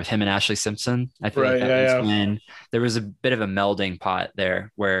together with him and Ashley Simpson. I feel like that was when there was a bit of a melding pot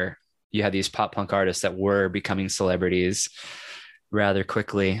there where you had these pop punk artists that were becoming celebrities rather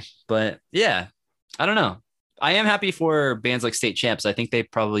quickly. But yeah, I don't know. I am happy for bands like State Champs. I think they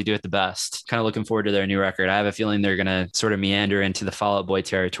probably do it the best. Kind of looking forward to their new record. I have a feeling they're going to sort of meander into the Fall Out Boy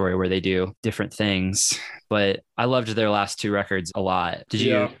territory where they do different things. But I loved their last two records a lot. Did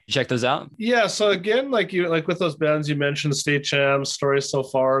you check those out? Yeah. So again, like with those bands you mentioned, State Champs, Stories So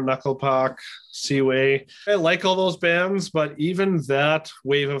Far, Knuckle Puck, Seaway. I like all those bands, but even that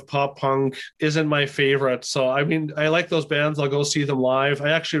wave of pop punk isn't my favorite. So, I mean, I like those bands. I'll go see them live.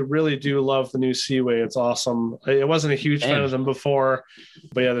 I actually really do love the new Seaway. It's awesome. I wasn't a huge fan of them before,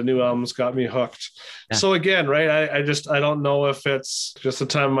 but yeah, the new albums got me hooked. Yeah. So again, right, I don't know if it's just the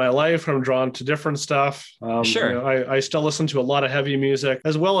time of my life. I'm drawn to different stuff. Sure. You know, I still listen to a lot of heavy music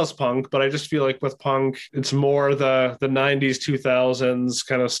as well as punk, but I just feel like with punk, it's more the 90s, 2000s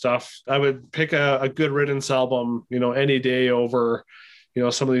kind of stuff. I would pick a Good Riddance album, you know, any day over, you know,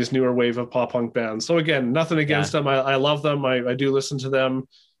 some of these newer wave of pop punk bands. So again, nothing against them. I love them. I do listen to them.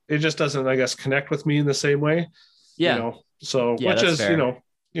 It just doesn't, I guess, connect with me in the same way. Yeah. You know, so which is, fair.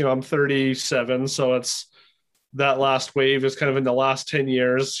 You know, I'm 37, so it's that last wave is kind of in the last 10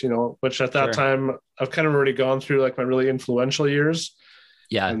 years, you know, which at that time I've kind of already gone through like my really influential years.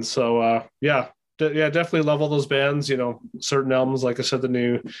 Yeah. And so, definitely love all those bands, you know, certain albums, like I said, the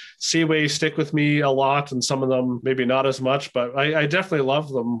new Seaway stick with me a lot, and some of them maybe not as much, but I definitely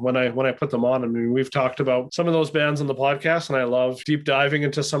love them when I put them on. I mean, we've talked about some of those bands on the podcast, and I love deep diving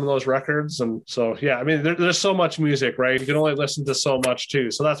into some of those records. And so, yeah, I mean, there's so much music, right? You can only listen to so much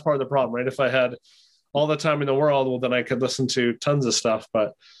too. So that's part of the problem, right? If I had all the time in the world, well, then I could listen to tons of stuff.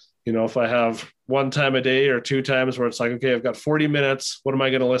 But you know, if I have one time a day or two times where it's like, okay, I've got 40 minutes, what am I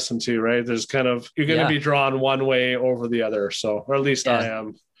going to listen to? Right. There's kind of, you're going to be drawn one way over the other. So, or at least I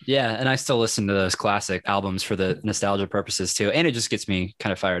am. Yeah. And I still listen to those classic albums for the nostalgia purposes too. And it just gets me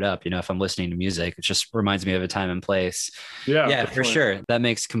kind of fired up. You know, if I'm listening to music, it just reminds me of a time and place. Yeah, for sure. That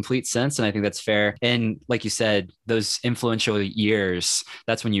makes complete sense. And I think that's fair. And like you said, those influential years,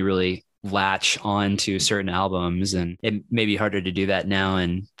 that's when you really latch on to certain albums, and it may be harder to do that now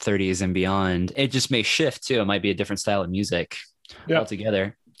in 30s and beyond. It just may shift too. It might be a different style of music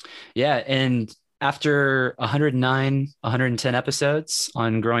altogether. Yeah. And after 110 episodes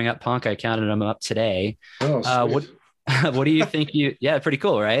on Growing Up Punk, I counted them up today. What do you think yeah, pretty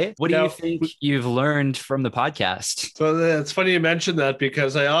cool, right? What do Yeah. you think you've learned from the podcast? So it's funny you mentioned that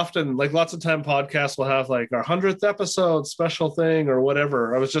because I often, like lots of time podcasts will have like our 100th episode special thing or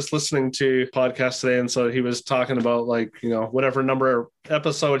whatever. I was just listening to podcast today. And so he was talking about like, whatever number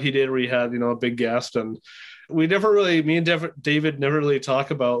episode he did where he had, a big guest. And we never really, me and David never really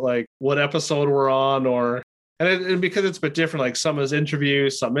talk about like what episode we're on and because it's a bit different, like some is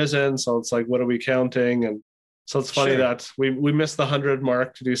interviews, some isn't. So it's like, what are we counting? And so it's funny that we missed the 100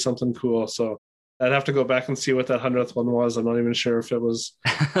 mark to do something cool. So I'd have to go back and see what that 100th one was. I'm not even sure if it was.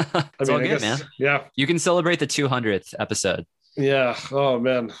 It's all good, man. Yeah. You can celebrate the 200th episode. Yeah. Oh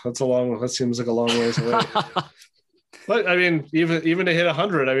man, that seems like a long ways away. But I mean, even to hit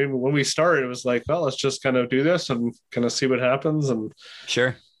 100, I mean, when we started, it was like, well, let's just kind of do this and kind of see what happens. And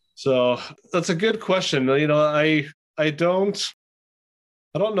sure. So that's a good question. I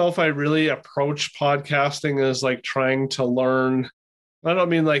don't know if I really approach podcasting as like trying to learn. I don't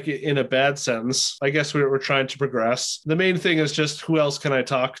mean like in a bad sense. I guess we're trying to progress. The main thing is just who else can I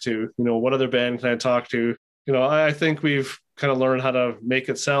talk to? What other band can I talk to? I think we've kind of learned how to make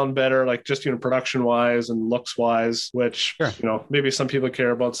it sound better, like just, production wise and looks wise, which, sure. Maybe some people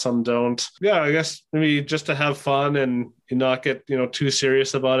care about, some don't. Yeah, I guess maybe just to have fun and not get, too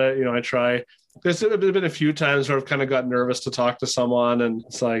serious about it. I try. There's been a few times where I've kind of got nervous to talk to someone and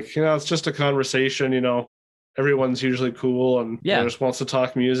it's like, it's just a conversation, everyone's usually cool and just wants to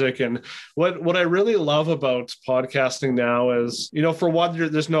talk music. And what I really love about podcasting now is, for one,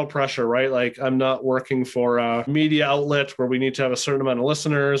 there's no pressure, right? Like I'm not working for a media outlet where we need to have a certain amount of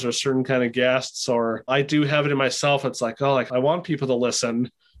listeners or a certain kind of guests, or I do have it in myself. It's like, oh, like I want people to listen,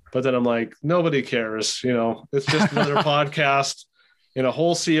 but then I'm like, nobody cares. It's just another podcast in a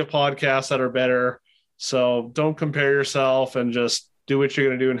whole sea of podcasts that are better. So don't compare yourself and just do what you're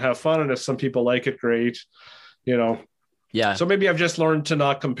going to do and have fun. And if some people like it, great. Yeah. So maybe I've just learned to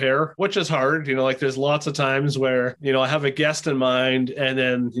not compare, which is hard. Like there's lots of times where, I have a guest in mind and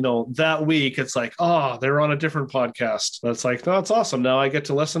then, that week it's like, oh, they're on a different podcast. That's like, no, it's awesome. Now I get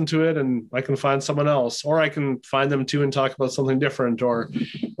to listen to it and I can find someone else, or I can find them too and talk about something different or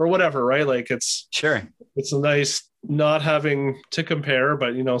whatever, right? Like it's a nice not having to compare,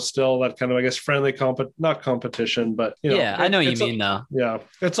 but still that kind of, I guess, friendly not competition, but I know what you mean though. Yeah,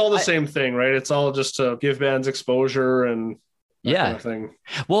 it's all the same thing, right? It's all just to give bands exposure and that kind of thing.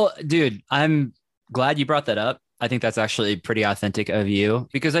 Well, dude, I'm glad you brought that up. I think that's actually pretty authentic of you,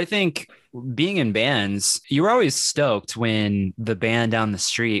 because I think being in bands, you were always stoked when the band down the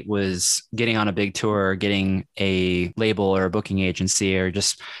street was getting on a big tour or getting a label or a booking agency or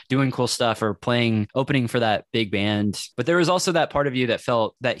just doing cool stuff or opening for that big band. But there was also that part of you that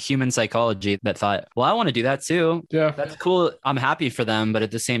felt that human psychology that thought, well, I want to do that too. Yeah, that's cool. I'm happy for them. But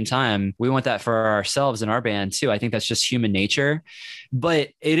at the same time, we want that for ourselves and our band too. I think that's just human nature. But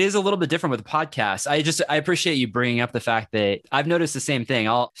it is a little bit different with the podcast. I appreciate you bringing up the fact that I've noticed the same thing.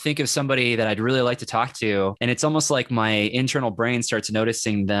 I'll think of somebody that I'd really like to talk to, and it's almost like my internal brain starts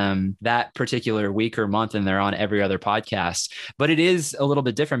noticing them that particular week or month, and they're on every other podcast. But it is a little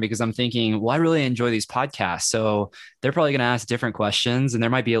bit different because I'm thinking, well, I really enjoy these podcasts, so they're probably going to ask different questions, and there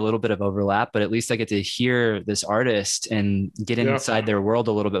might be a little bit of overlap, but at least I get to hear this artist and get inside their world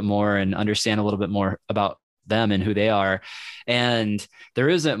a little bit more and understand a little bit more about them and who they are. And there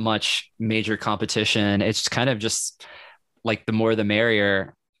isn't much major competition. It's kind of just like the more the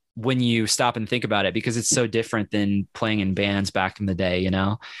merrier when you stop and think about it, because it's so different than playing in bands back in the day,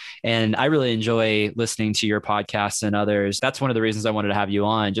 and I really enjoy listening to your podcasts and others. That's one of the reasons I wanted to have you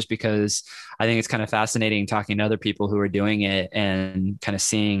on, just because I think it's kind of fascinating talking to other people who are doing it and kind of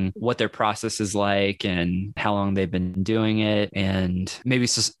seeing what their process is like and how long they've been doing it, and maybe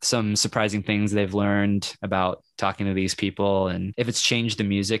some surprising things they've learned about talking to these people and if it's changed the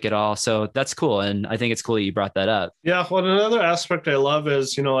music at all. So that's cool. And I think it's cool that you brought that up. Yeah. Well, another aspect I love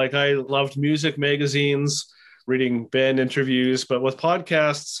is, like I loved music magazines, reading band interviews, but with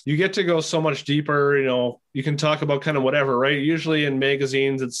podcasts, you get to go so much deeper. You can talk about kind of whatever, right? Usually in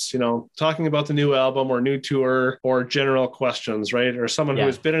magazines, it's, talking about the new album or new tour or general questions, right? Or someone who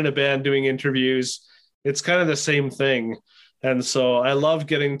has been in a band doing interviews. It's kind of the same thing. And so I love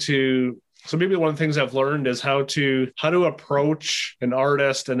so maybe one of the things I've learned is how to approach an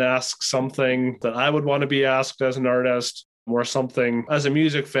artist and ask something that I would want to be asked as an artist, or something as a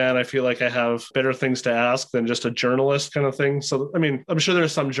music fan. I feel like I have better things to ask than just a journalist kind of thing. So, I mean, I'm sure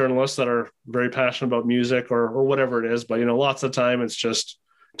there's some journalists that are very passionate about music or whatever it is, but, lots of time it's just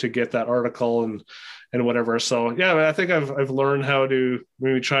to get that article and and whatever. So yeah, I mean, I think I've learned how to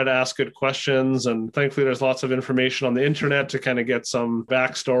maybe try to ask good questions, and thankfully there's lots of information on the internet to kind of get some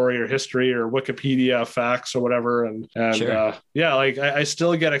backstory or history or Wikipedia facts or whatever. And Sure. yeah, like I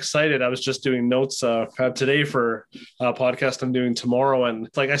still get excited. I was just doing notes today for a podcast I'm doing tomorrow, and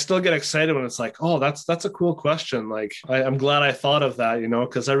like I still get excited when it's like, oh, that's a cool question. Like I'm glad I thought of that,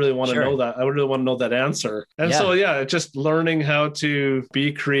 because I really want to Sure. know that. I really want to know that answer. And Yeah. so yeah, just learning how to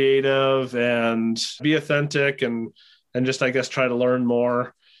be creative and be authentic, and just, I guess, try to learn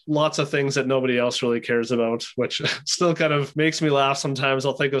more. Lots of things that nobody else really cares about, which still kind of makes me laugh sometimes.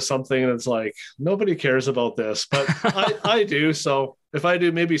 I'll think of something and it's like, nobody cares about this, but I do. So if I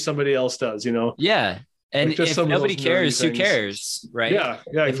do, maybe somebody else does, Yeah. And Like just if some of nobody those nerdy cares, who things. cares? Right. Yeah,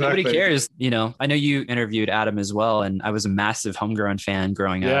 If nobody exactly. cares, I know you interviewed Adam as well, and I was a massive Homegrown fan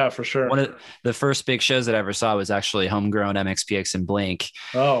growing up. Yeah, for sure. One of the first big shows that I ever saw was actually Homegrown, MXPX, and Blink.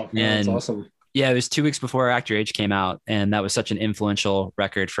 Oh, yeah, that's And awesome. yeah, it was 2 weeks before Act Your Age came out. And that was such an influential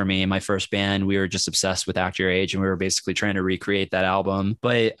record for me. My first band, we were just obsessed with Act Your Age, and we were basically trying to recreate that album.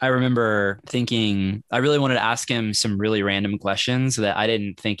 But I remember thinking I really wanted to ask him some really random questions that I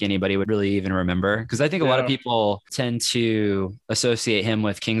didn't think anybody would really even remember. Because I think a lot of Yeah. people tend to associate him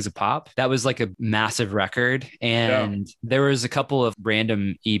with Kings of Pop. That was like a massive record. And there was a couple of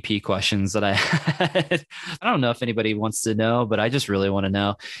random EP questions that I had. I don't know if anybody wants to know, but I just really want to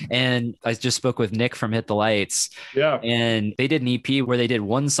know. And I just spoke with Nick from Hit the Lights, Yeah. and they did an EP where they did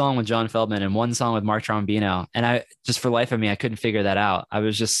one song with John Feldman and one song with Mark Trombino. And I just, for life of me, I couldn't figure that out. I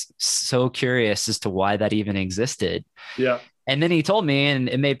was just so curious as to why that even existed. Yeah. And then he told me, and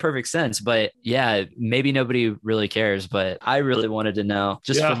it made perfect sense. But yeah, maybe nobody really cares, but I really wanted to know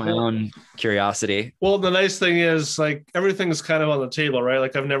just for my own curiosity. Well, the nice thing is, like, everything's kind of on the table, right?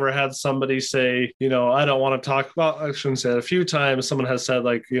 Like, I've never had somebody say, I don't want to talk about, I shouldn't say it. A few times someone has said,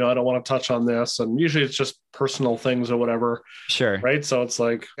 like, I don't want to touch on this. And usually it's just personal things or whatever. Sure. Right. So it's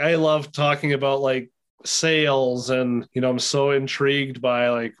like, I love talking about like sales, and I'm so intrigued by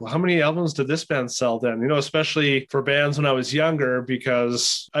like, well, how many albums did this band sell then, especially for bands when I was younger,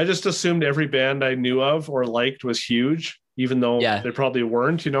 because I just assumed every band I knew of or liked was huge, even though they probably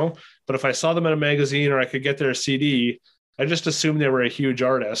weren't, but if I saw them in a magazine or I could get their CD, I just assumed they were a huge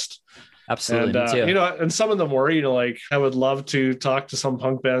artist. Absolutely. And, me too. And some of them were, like, I would love to talk to some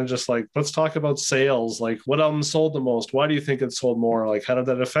punk band, just like, let's talk about sales. Like, what album sold the most? Why do you think it sold more? Like, how did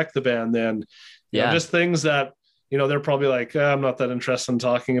that affect the band then? Just things that, they're probably like, I'm not that interested in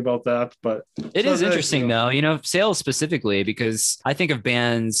talking about that. But it is interesting though, sales specifically, because I think of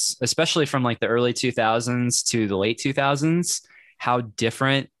bands, especially from like the early 2000s to the late 2000s, how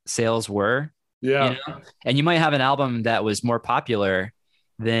different sales were. Yeah. And you might have an album that was more popular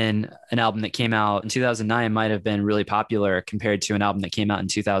than an album that came out in 2009 might have been really popular compared to an album that came out in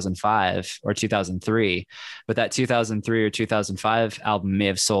 2005 or 2003. But that 2003 or 2005 album may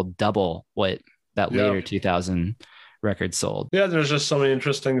have sold double what that later 2000 record sold. Yeah, there's just so many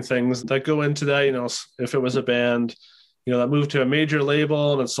interesting things that go into that. If it was a band, that moved to a major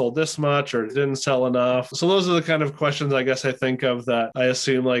label and it sold this much or it didn't sell enough. So those are the kind of questions I guess I think of that I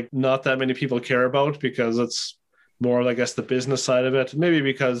assume like not that many people care about, because it's more, I guess, the business side of it. Maybe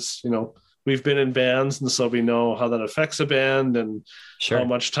because, we've been in bands, and so we know how that affects a band and how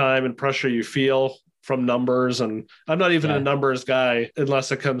much time and pressure you feel from numbers. And I'm not even a numbers guy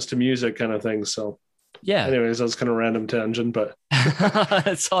unless it comes to music kind of thing. So anyways, that's kind of random tangent, but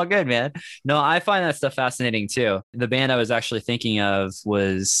it's all good, man. No, I find that stuff fascinating too. The band I was actually thinking of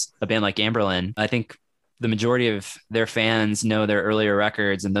was a band like Anberlin. I think the majority of their fans know their earlier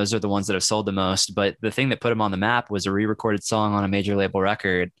records, and those are the ones that have sold the most. But the thing that put them on the map was a re-recorded song on a major label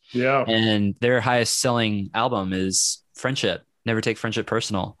record. Yeah. And their highest selling album is Friendship, Never Take Friendship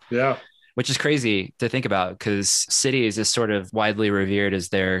Personal. Yeah. Which is crazy to think about, because Cities is sort of widely revered as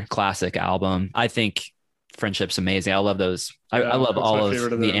their classic album. I think Friendship's amazing. I love those. I love all of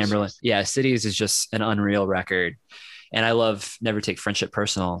the Anberlin. Yeah. Cities is just an unreal record. And I love Never Take Friendship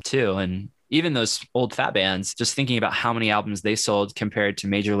Personal too. And even those old fat bands, just thinking about how many albums they sold compared to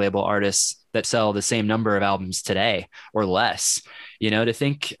major label artists that sell the same number of albums today or less, to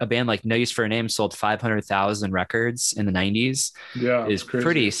think a band like No Use for a Name sold 500,000 records in the 90s is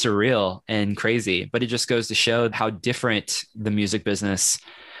pretty surreal and crazy. But it just goes to show how different the music business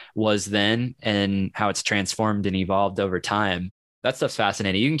was then and how it's transformed and evolved over time. That stuff's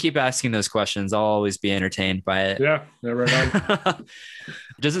fascinating. You can keep asking those questions. I'll always be entertained by it. Yeah, never done.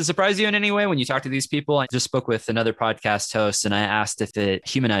 Does it surprise you in any way when you talk to these people? I just spoke with another podcast host and I asked if it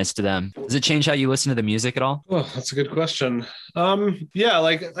humanized to them. Does it change how you listen to the music at all? Oh, that's a good question. Yeah,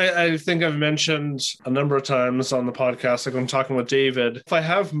 like I think I've mentioned a number of times on the podcast, like when I'm talking with David, if I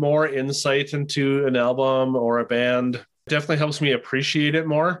have more insight into an album or a band, it definitely helps me appreciate it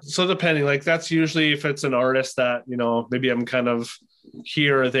more. So depending, like that's usually if it's an artist that, maybe I'm kind of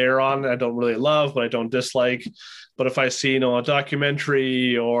here or there on, I don't really love, but I don't dislike. But if I see, a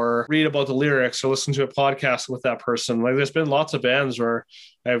documentary or read about the lyrics or listen to a podcast with that person, like there's been lots of bands where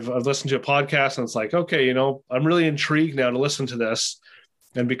I've listened to a podcast and it's like, okay, I'm really intrigued now to listen to this.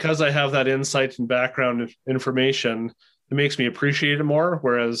 And because I have that insight and background information, it makes me appreciate it more.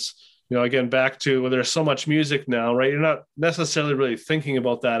 Whereas, again, back to where there's so much music now, right? You're not necessarily really thinking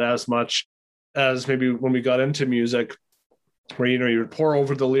about that as much as maybe when we got into music, where you would pour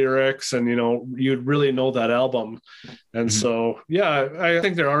over the lyrics and you'd really know that album. And so yeah, I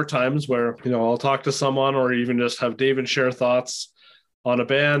think there are times where I'll talk to someone or even just have David share thoughts on a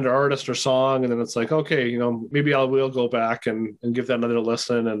band or artist or song, and then it's like, okay, maybe will go back and give that another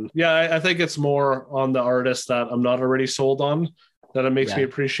listen. And yeah, I think it's more on the artist that I'm not already sold on that it makes me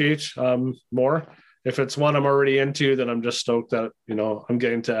appreciate more. If it's one I'm already into, then I'm just stoked that I'm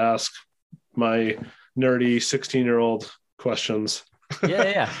getting to ask my nerdy 16-year-old questions.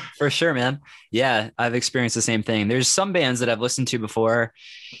 yeah, for sure, man. Yeah, I've experienced the same thing. There's some bands that I've listened to before,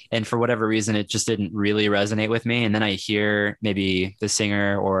 and for whatever reason, it just didn't really resonate with me. And then I hear maybe the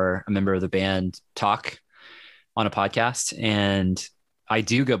singer or a member of the band talk on a podcast, and I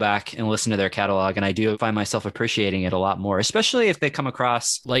do go back and listen to their catalog, and I do find myself appreciating it a lot more, especially if they come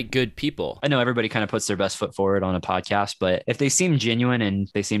across like good people. I know everybody kind of puts their best foot forward on a podcast, but if they seem genuine and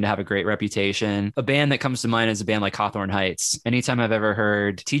they seem to have a great reputation, a band that comes to mind is a band like Hawthorne Heights. Anytime I've ever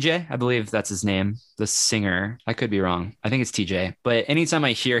heard TJ, I believe that's his name, the singer, I could be wrong. I think it's TJ, but anytime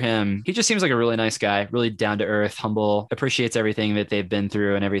I hear him, he just seems like a really nice guy, really down to earth, humble, appreciates everything that they've been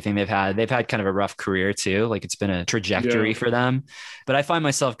through and everything they've had. They've had kind of a rough career too. Like it's been a trajectory for them, but I find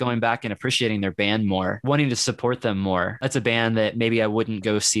myself going back and appreciating their band more, wanting to support them more. That's a band that maybe I wouldn't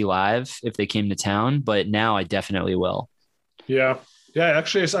go see live if they came to town, but now I definitely will. Yeah.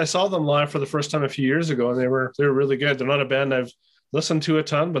 Actually, I saw them live for the first time a few years ago, and they were really good. They're not a band I've listened to a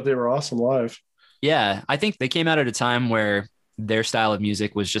ton, but they were awesome live. Yeah, I think they came out at a time where their style of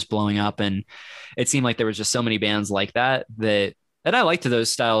music was just blowing up, and it seemed like there was just so many bands like that and I liked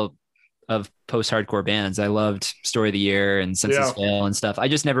those style of post-hardcore bands. I loved Story of the Year and Senses Fail and stuff. I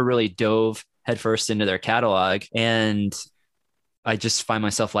just never really dove headfirst into their catalog, and I just find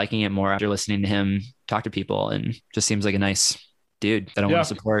myself liking it more after listening to him talk to people, and just seems like a nice dude that I want to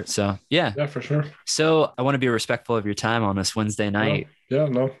support. So yeah, for sure. So I want to be respectful of your time on this Wednesday night.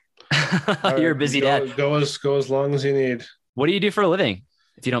 No. You're a busy dad. Go as long as you need. What do you do for a living,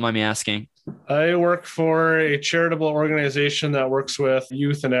 if you don't mind me asking? I work for a charitable organization that works with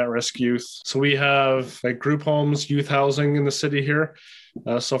youth and at-risk youth. So we have like group homes, youth housing in the city here.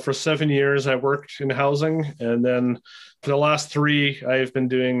 So for 7 years, I worked in housing. And then for the last 3, I've been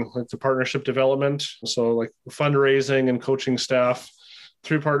doing like the partnership development. So like fundraising and coaching staff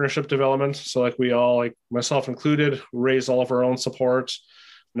through partnership development. So like we all, like myself included, raise all of our own support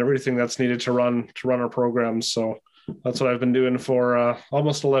and everything that's needed to run our programs. So that's what I've been doing for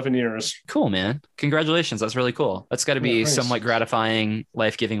almost 11 years. Cool, man. Congratulations. That's really cool. That's got to be somewhat gratifying,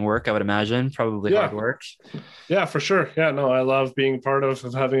 life-giving work, I would imagine. Probably hard work. Yeah, for sure. Yeah, no, I love being part of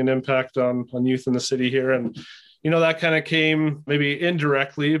having an impact on youth in the city here. And, that kind of came maybe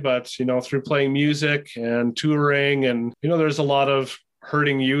indirectly, but, through playing music and touring. And, there's a lot of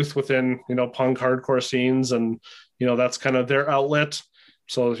hurting youth within, punk hardcore scenes. And, that's kind of their outlet.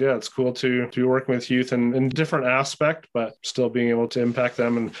 So yeah, it's cool to be working with youth in different aspect, but still being able to impact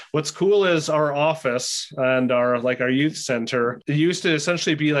them. And what's cool is our office and our youth center, it used to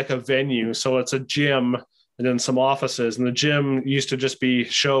essentially be like a venue. So it's a gym and then some offices, and the gym used to just be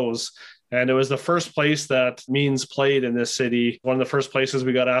shows. And it was the first place that Means played in this city. One of the first places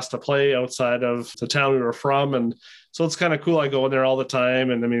we got asked to play outside of the town we were from. And so it's kind of cool. I go in there all the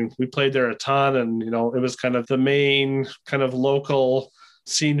time. And I mean, we played there a ton, and, it was kind of the main kind of local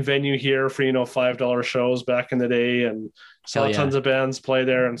scene venue here for $5 shows back in the day, and saw tons of bands play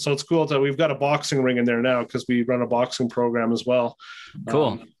there. And so it's cool that we've got a boxing ring in there now because we run a boxing program as well.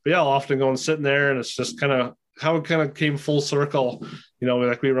 Cool. But yeah, I'll often go and sit in there, and it's just kind of how it kind of came full circle. We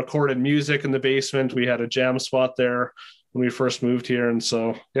recorded music in the basement. We had a jam spot there when we first moved here. And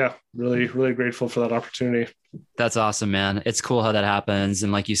so, yeah, really, really grateful for that opportunity. That's awesome, man. It's cool how that happens.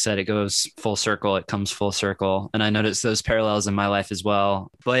 And like you said, it goes full circle. It comes full circle. And I noticed those parallels in my life as well.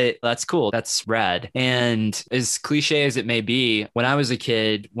 But that's cool. That's rad. And as cliche as it may be, when I was a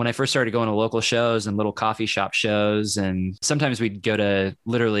kid, when I first started going to local shows and little coffee shop shows, and sometimes we'd go to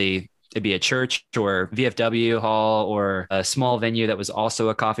literally it'd be a church or VFW hall or a small venue that was also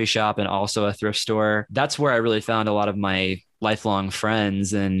a coffee shop and also a thrift store. That's where I really found a lot of my lifelong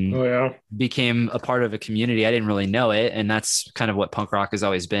friends and became a part of a community. I didn't really know it. And that's kind of what punk rock has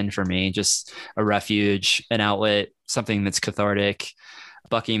always been for me, just a refuge, an outlet, something that's cathartic,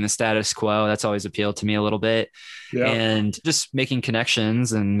 bucking the status quo. That's always appealed to me a little bit. Yeah. And just making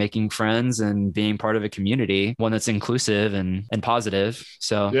connections and making friends and being part of a community, one that's inclusive and positive.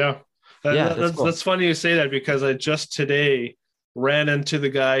 So that's funny you say that, because I just today ran into the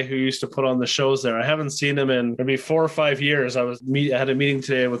guy who used to put on the shows there. I haven't seen him in maybe 4 or 5 years. I had a meeting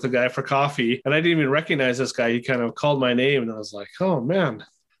today with a guy for coffee, and I didn't even recognize this guy. He kind of called my name, and I was like, oh man.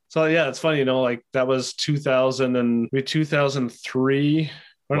 So yeah, it's funny, like that was 2003. I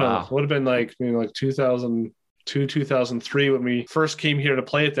don't know. It would have been like 2002, 2003 when we first came here to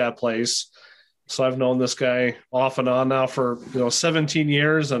play at that place. So I've known this guy off and on now for 17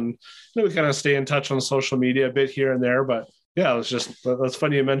 years, and we kind of stay in touch on social media a bit here and there. But yeah, that's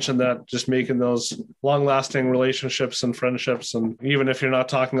funny you mentioned that, just making those long-lasting relationships and friendships. And even if you're not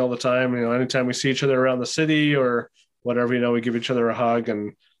talking all the time, anytime we see each other around the city or whatever, we give each other a hug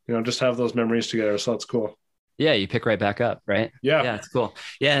and just have those memories together. So that's cool. Yeah, you pick right back up, right? Yeah, it's cool.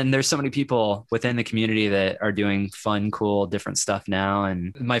 Yeah, and there's so many people within the community that are doing fun, cool, different stuff now.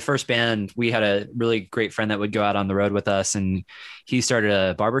 And my first band, we had a really great friend that would go out on the road with us, and he started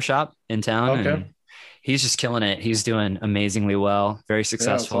a barbershop in town. Okay. And he's just killing it. He's doing amazingly well, very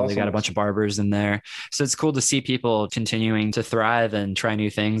successful. Awesome. They got a bunch of barbers in there. So it's cool to see people continuing to thrive and try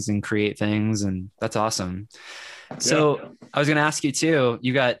new things and create things. And that's awesome. So I was going to ask you too,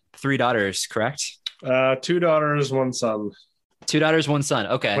 you got 3 daughters, correct? 2 daughters, 1 son. 2 daughters, 1 son.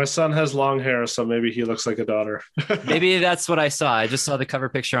 Okay. My son has long hair, so maybe he looks like a daughter. Maybe that's what I saw. I just saw the cover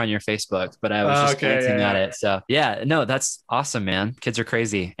picture on your Facebook, but I was just glancing at it. So yeah, no, that's awesome, man. Kids are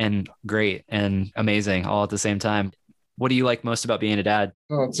crazy and great and amazing all at the same time. What do you like most about being a dad?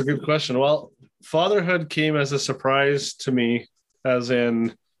 Oh, it's a good question. Well, fatherhood came as a surprise to me, as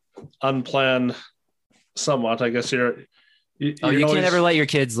in unplanned somewhat. I guess you can't ever let your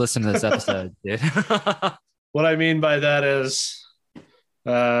kids listen to this episode, dude. What I mean by that is,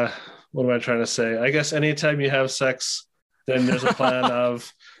 what am I trying to say? I guess anytime you have sex, then there's a plan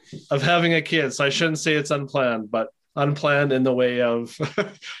of having a kid. So I shouldn't say it's unplanned, but unplanned in the way of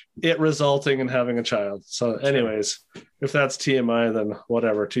it resulting in having a child. So anyways, if that's TMI, then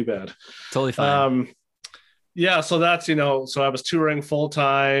whatever, too bad. Totally fine. So that's, so I was touring full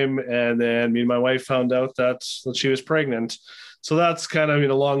time, and then me and my wife found out that she was pregnant. So that's kind of,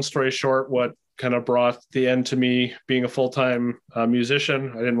 long story short, what kind of brought the end to me being a full-time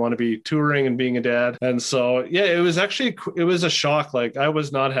musician. I didn't want to be touring and being a dad. And so, it was a shock. Like, I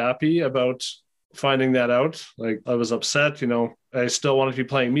was not happy about finding that out. Like, I was upset, I still wanted to be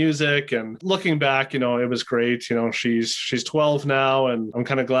playing music, and looking back, it was great. She's 12 now, and I'm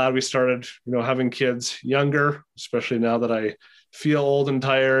kind of glad we started, having kids younger, especially now that I feel old and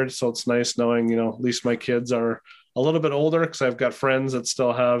tired. So it's nice knowing, at least my kids are a little bit older, because I've got friends that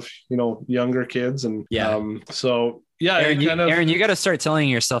still have, younger kids. And Aaron, you got to start telling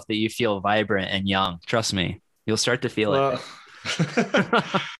yourself that you feel vibrant and young. Trust me, you'll start to feel it.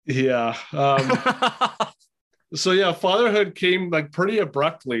 So fatherhood came like pretty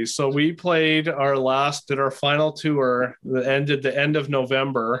abruptly. So we did our final tour that ended the end of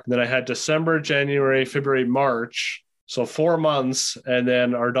November. Then I had December, January, February, March. So 4 months, and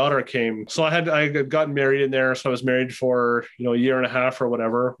then our daughter came. So I had gotten married in there. So I was married for, a year and a half or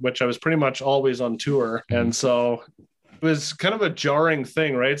whatever, which I was pretty much always on tour. And so it was kind of a jarring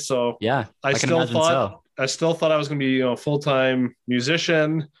thing, right? So I still thought I was going to be, a full-time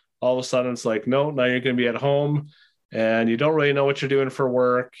musician. All of a sudden it's like, no, now you're going to be at home and you don't really know what you're doing for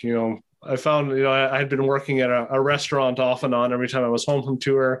work. I found, I had been working at a restaurant off and on every time I was home from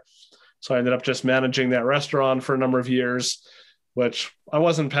tour. So I ended up just managing that restaurant for a number of years, which I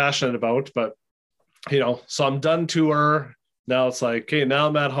wasn't passionate about, but, so I'm done tour. Now it's like, okay, now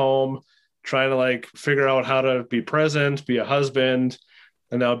I'm at home trying to figure out how to be present, be a husband,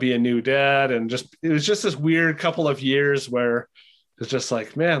 and now be a new dad. And it was just this weird couple of years where it's just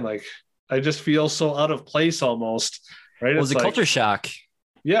like, man, I just feel so out of place almost. Right. It was a culture shock.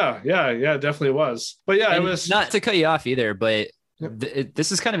 Yeah, definitely was. But it was not to cut you off either, but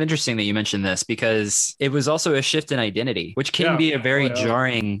This is kind of interesting that you mentioned this, because it was also a shift in identity, which can be a very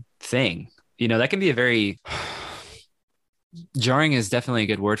jarring thing. That can be a very jarring is definitely a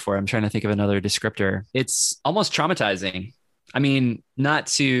good word for it. I'm trying to think of another descriptor. It's almost traumatizing. I mean, not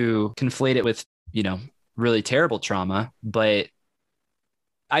to conflate it with, really terrible trauma, but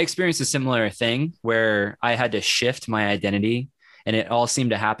I experienced a similar thing where I had to shift my identity, and it all seemed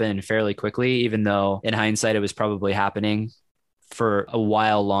to happen fairly quickly, even though in hindsight, it was probably happening for a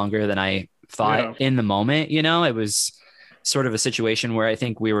while longer than I thought in the moment. It was sort of a situation where I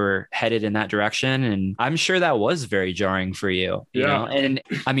think we were headed in that direction. And I'm sure that was very jarring for you, you know? And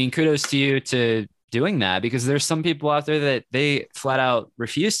I mean, kudos to you to doing that, because there's some people out there that they flat out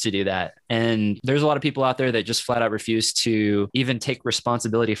refuse to do that. And there's a lot of people out there that just flat out refuse to even take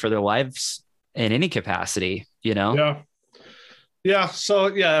responsibility for their lives in any capacity, Yeah. So,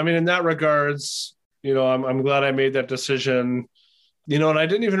 I mean, in that regards, I'm glad I made that decision, and I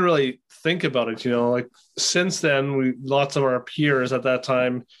didn't even really think about it, like since then, lots of our peers at that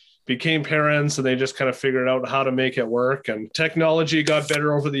time became parents, and they just kind of figured out how to make it work, and technology got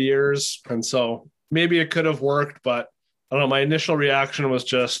better over the years. And so maybe it could have worked, but I don't know. My initial reaction was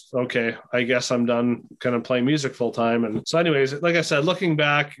just, okay, I guess I'm done kind of playing music full time. And so anyways, like I said, looking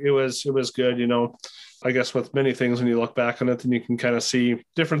back, it was good, I guess with many things, when you look back on it, then you can kind of see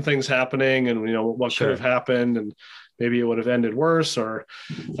different things happening, and, what could have happened, and maybe it would have ended worse, or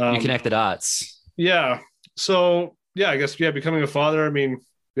you connect the dots. Yeah. So I guess, becoming a father, I mean,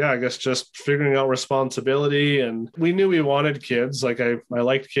 I guess just figuring out responsibility. And we knew we wanted kids. Like I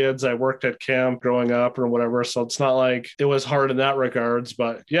liked kids. I worked at camp growing up or whatever. So it's not like it was hard in that regards,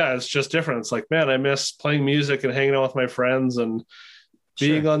 but it's just different. It's like, man, I miss playing music and hanging out with my friends and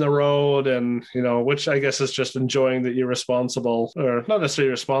being on the road, and, which I guess is just enjoying the irresponsible, or not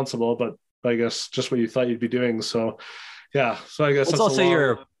necessarily responsible, but I guess just what you thought you'd be doing. So, so I guess it's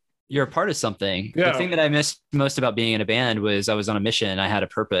also you're a part of something. The thing that I missed most about being in a band was I was on a mission. I had a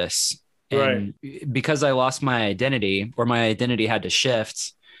purpose. And because I lost my identity, or my identity had to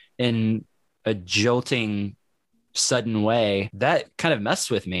shift in a jolting, sudden way, that kind of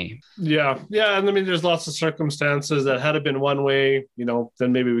messed with me. Yeah. And I mean, there's lots of circumstances that had it been one way,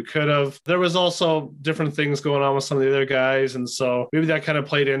 then maybe we could have. There was also different things going on with some of the other guys. And so maybe that kind of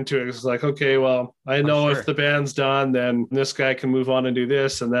played into it. It's like, okay, well, I know if the band's done, then this guy can move on and do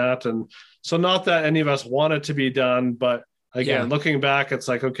this and that. And so not that any of us want it to be done, but again, looking back, it's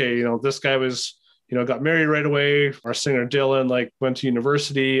like, okay, this guy was, got married right away. Our singer Dylan went to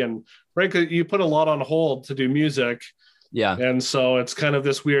university, and you put a lot on hold to do music. Yeah. And so it's kind of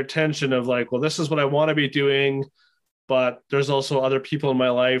this weird tension of like, well, this is what I want to be doing, but there's also other people in my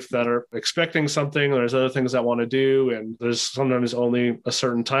life that are expecting something. There's other things I want to do. And there's sometimes only a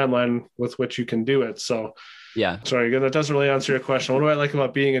certain timeline with which you can do it. So sorry, again, that doesn't really answer your question. What do I like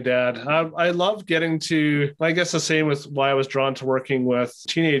about being a dad? I love getting to, I guess the same with why I was drawn to working with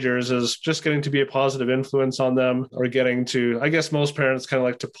teenagers, is just getting to be a positive influence on them, or getting to, I guess most parents kind of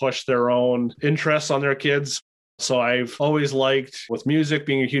like to push their own interests on their kids. So I've always liked, with music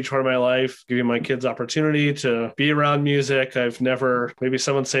being a huge part of my life, giving my kids opportunity to be around music. I've never, maybe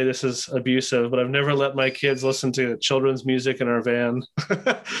someone say this is abusive, but I've never let my kids listen to children's music in our van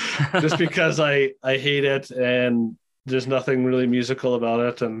just because I hate it, and there's nothing really musical about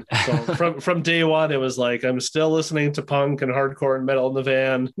it. And so from day one, it was like, I'm still listening to punk and hardcore and metal in the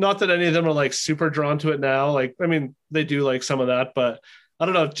van. Not that any of them are like super drawn to it now. Like, I mean, they do like some of that, but I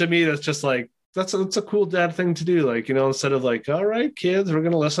don't know. To me, that's just like, that's a cool dad thing to do. Like, instead of like, all right, kids, we're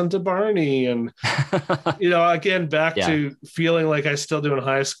going to listen to Barney. And, again, back to feeling like I still do in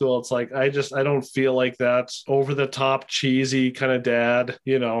high school. It's like, I don't feel like that over the top, cheesy kind of dad,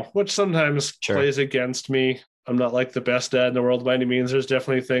 which sometimes plays against me. I'm not like the best dad in the world by any means. There's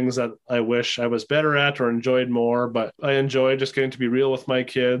definitely things that I wish I was better at or enjoyed more, but I enjoy just getting to be real with my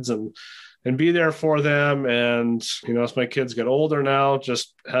kids and be there for them. And, as my kids get older now,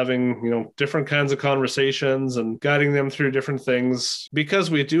 just having, different kinds of conversations and guiding them through different things, because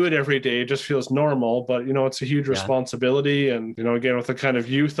we do it every day, it just feels normal, but, it's a huge responsibility. And, again, with the kind of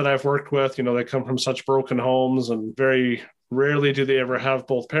youth that I've worked with, they come from such broken homes, and very rarely do they ever have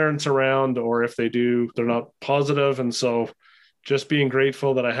both parents around, or if they do, they're not positive. And so just being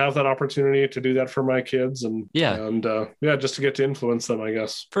grateful that I have that opportunity to do that for my kids, and just to get to influence them, I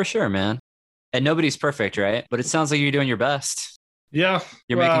guess. For sure, man. And nobody's perfect, right? But it sounds like you're doing your best. Yeah.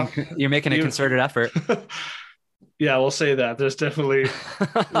 You're making a concerted effort. Yeah, we'll say that. There's definitely,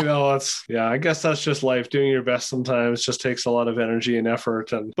 I guess that's just life. Doing your best sometimes just takes a lot of energy and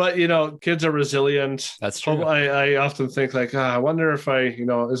effort. But kids are resilient. That's true. I often think like, I wonder if I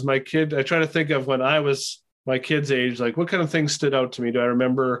try to think of when I was my kids' age, like what kind of things stood out to me? Do I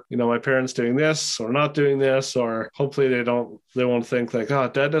remember, my parents doing this or not doing this? Or hopefully they won't think like, oh,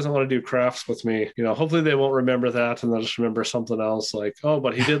 dad doesn't want to do crafts with me. Hopefully they won't remember that and they'll just remember something else like, oh,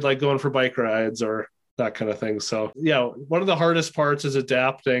 but he did like going for bike rides or that kind of thing. So yeah, one of the hardest parts is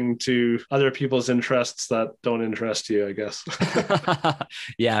adapting to other people's interests that don't interest you, I guess.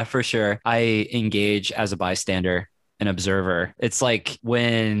 Yeah, for sure. I engage as a bystander, an observer. It's like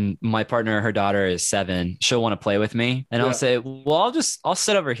when my partner, her daughter is 7, she'll want to play with me and I'll say, well, I'll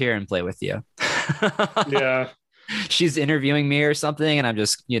sit over here and play with you. Yeah. She's interviewing me or something and I'm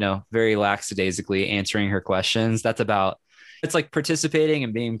just, very lackadaisically answering her questions. It's like participating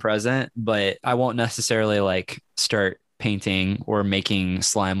and being present, but I won't necessarily like start painting or making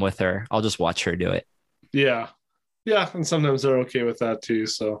slime with her. I'll just watch her do it. Yeah. Yeah. And sometimes they're okay with that too.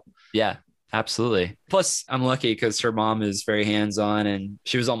 So yeah, absolutely. Plus I'm lucky because her mom is very hands-on and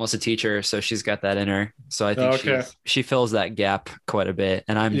she was almost a teacher. So she's got that in her. So I think she fills that gap quite a bit.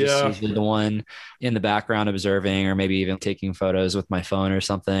 And I'm just usually the one in the background observing or maybe even taking photos with my phone or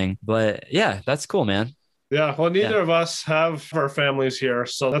something. But yeah, that's cool, man. Yeah, well, neither of us have our families here,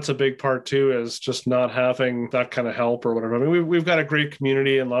 so that's a big part too, is just not having that kind of help or whatever. I mean, we've got a great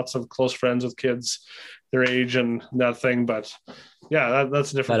community and lots of close friends with kids their age and that thing, but yeah,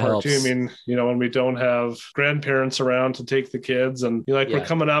 that's a different part too. I mean, when we don't have grandparents around to take the kids and we're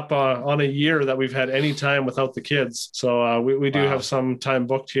coming up on a year that we've had any time without the kids. So we do have some time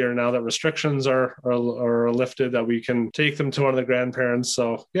booked here now that restrictions are lifted, that we can take them to one of the grandparents.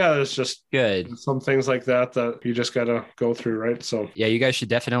 So yeah, there's just some things like that you just got to go through. Right. So yeah, you guys should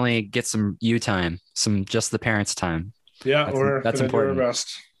definitely get some you time, some just the parents time. Yeah. That's important. Do our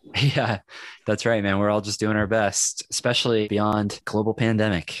best. Yeah, that's right, man. We're all just doing our best, especially beyond global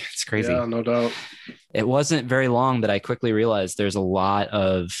pandemic. It's crazy. Yeah, no doubt. It wasn't very long that I quickly realized there's a lot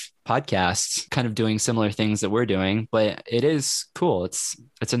of podcasts kind of doing similar things that we're doing, but it is cool. It's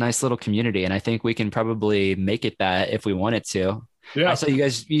a nice little community. And I think we can probably make it that if we wanted to. Yeah. I saw you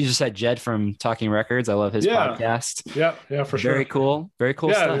just had Jed from Talking Records. I love his podcast. Yeah, for sure. Very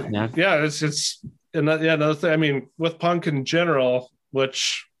cool stuff, man. Yeah, it's another thing. I mean, with punk in general,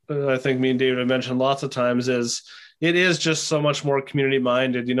 which I think me and David have mentioned lots of times, it is just so much more community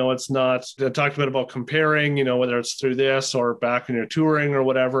minded. It's not, I talked a bit about comparing, whether it's through this or back when you're touring or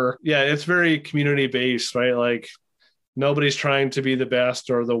whatever. Yeah, it's very community based, right? Like nobody's trying to be the best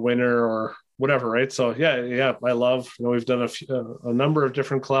or the winner or whatever, right? So yeah, I love, we've done a number of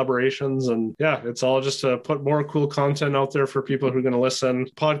different collaborations, and yeah, it's all just to put more cool content out there for people who are going to listen.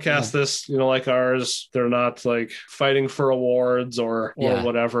 Podcast this, like ours, they're not like fighting for awards or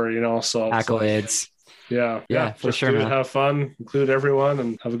whatever, so accolades. Yeah, for sure. Have fun, include everyone,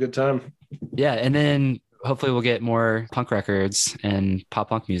 and have a good time. Yeah, and then hopefully we'll get more punk records and pop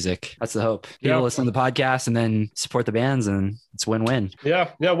punk music. That's the hope. People listen to the podcast and then support the bands, and it's win-win. Yeah.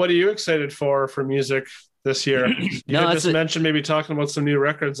 What are you excited for music this year? You just mentioned maybe talking about some new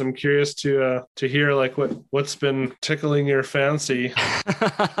records. I'm curious to hear like what's been tickling your fancy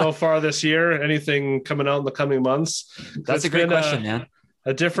so far this year. Anything coming out in the coming months? That's a great question, man.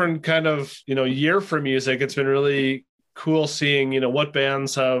 A different kind of year for music. It's been really cool seeing what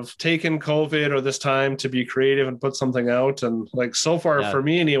bands have taken COVID or this time to be creative and put something out. And like so far for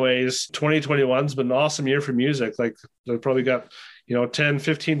me anyways, 2021's been an awesome year for music. Like they've probably got 10,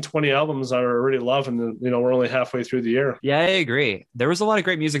 15, 20 albums I already love, and we're only halfway through the year. Yeah, I agree. There was a lot of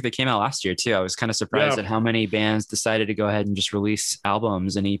great music that came out last year too. I was kind of surprised at how many bands decided to go ahead and just release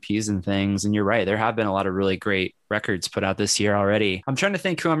albums and EPs and things. And you're right, there have been a lot of really great records put out this year already. I'm trying to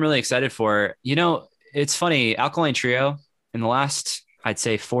think who I'm really excited for. It's funny, Alkaline Trio, in the last, I'd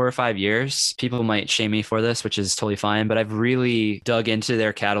say 4 or 5 years, people might shame me for this, which is totally fine, but I've really dug into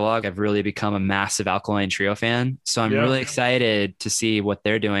their catalog. I've really become a massive Alkaline Trio fan. So I'm really excited to see what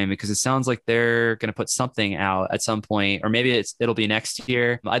they're doing, because it sounds like they're going to put something out at some point, or maybe it'll be next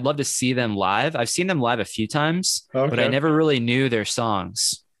year. I'd love to see them live. I've seen them live a few times, but I never really knew their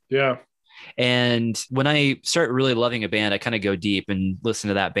songs. Yeah. And when I start really loving a band, I kind of go deep and listen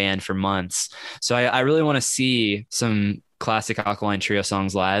to that band for months. So I really want to see some classic Alkaline Trio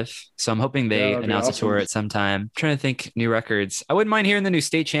songs live. So I'm hoping they announce a tour at some time. I'm trying to think new records. I wouldn't mind hearing the new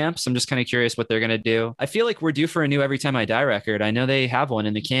State Champs. I'm just kind of curious what they're going to do. I feel like we're due for a new Every Time I Die record. I know they have one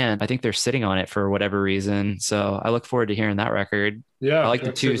in the can. I think they're sitting on it for whatever reason. So I look forward to hearing that record. Yeah. I like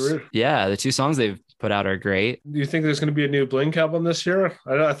the two songs they've put out are great. Do you think there's going to be a new Blink album this year?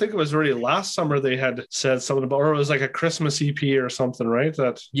 I think it was already last summer they had said something about, or it was like a Christmas EP or something, right?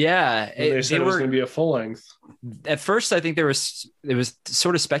 They said it was going to be a full length. At first, I think it was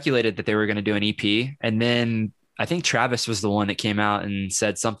sort of speculated that they were going to do an EP, and then I think Travis was the one that came out and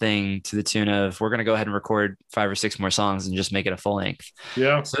said something to the tune of, we're going to go ahead and record 5 or 6 more songs and just make it a full length.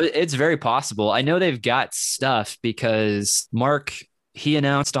 Yeah. So it's very possible. I know they've got stuff because Mark, he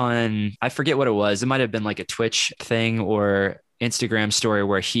announced on, I forget what it was. It might have been like a Twitch thing or Instagram story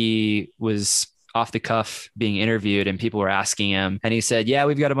where he was off the cuff being interviewed and people were asking him, and he said, yeah,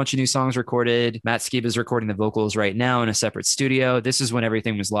 we've got a bunch of new songs recorded. Matt Skiba is recording the vocals right now in a separate studio. This is when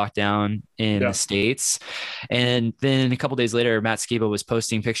everything was locked down in the States. And then a couple days later, Matt Skiba was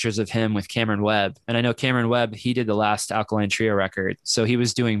posting pictures of him with Cameron Webb. And I know Cameron Webb, he did the last Alkaline Trio record. So he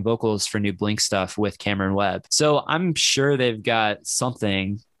was doing vocals for new Blink stuff with Cameron Webb. So I'm sure they've got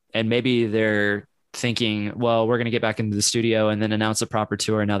something, and maybe they're thinking, well, we're going to get back into the studio and then announce a proper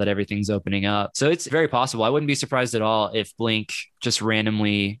tour now that everything's opening up. So it's very possible. I wouldn't be surprised at all if Blink just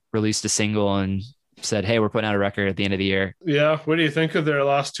randomly released a single and said, hey, we're putting out a record at the end of the year. Yeah. What do you think of their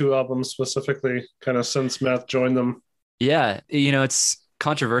last 2 albums specifically, kind of since Matt joined them? Yeah. It's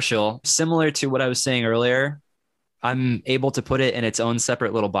controversial. Similar to what I was saying earlier, I'm able to put it in its own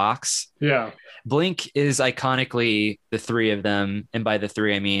separate little box. Yeah. Blink is iconically the 3 of them. And by the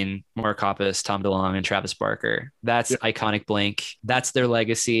 3, I mean Mark Hoppus, Tom DeLonge, and Travis Barker. That's iconic Blink. That's their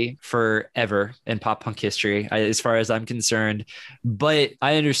legacy forever in pop punk history, as far as I'm concerned. But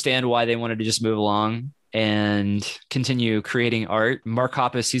I understand why they wanted to just move along and continue creating art. Mark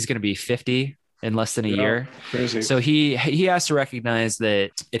Hoppus, he's going to be 50 in less than a year. Crazy. So he has to recognize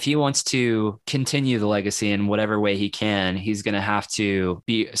that if he wants to continue the legacy in whatever way he can, he's going to have to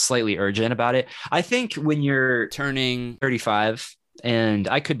be slightly urgent about it. I think when you're turning 35, and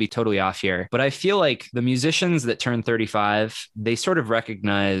I could be totally off here, but I feel like the musicians that turn 35, they sort of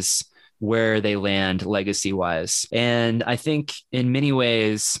recognize where they land legacy wise. And I think in many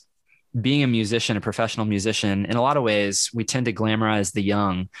ways, being a musician, a professional musician, in a lot of ways, we tend to glamorize the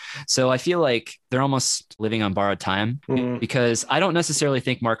young. So I feel like they're almost living on borrowed time because I don't necessarily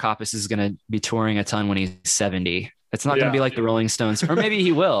think Mark Hoppus is going to be touring a ton when he's 70. It's not going to be like the Rolling Stones, or maybe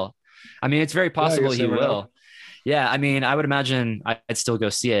he will. I mean, it's very possible he will. Yeah, I mean, I would imagine I'd still go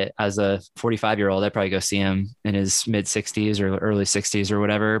see it as a 45-year-old. I'd probably go see him in his mid 60s or early 60s or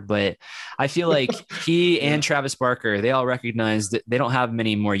whatever. But I feel like he and Travis Barker, they all recognize that they don't have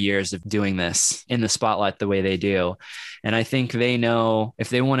many more years of doing this in the spotlight the way they do. And I think they know if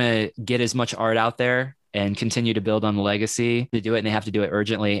they want to get as much art out there and continue to build on the legacy, to do it, and they have to do it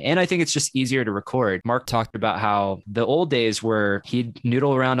urgently. And I think it's just easier to record. Mark talked about how the old days were he'd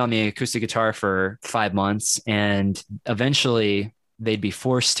noodle around on the acoustic guitar for 5 months, and eventually they'd be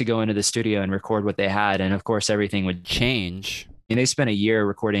forced to go into the studio and record what they had. And of course, everything would change. And they spent a year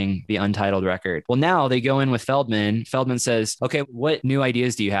recording the Untitled record. Well, now they go in with Feldman. Feldman says, okay, what new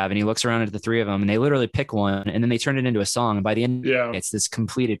ideas do you have? And he looks around at the 3 of them and they literally pick one and then they turn it into a song. And by the end, it's this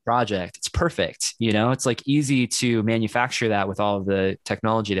completed project. It's perfect. It's like easy to manufacture that with all of the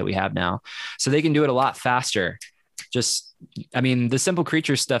technology that we have now. So they can do it a lot faster. The Simple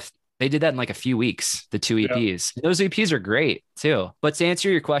Creature stuff, they did that in like a few weeks, the 2 EPs. Those EPs are great too. But to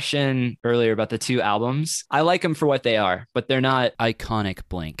answer your question earlier about the 2 albums, I like them for what they are, but they're not iconic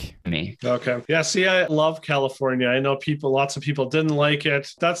Blink to me. Okay. Yeah. See, I love California. I know lots of people didn't like it.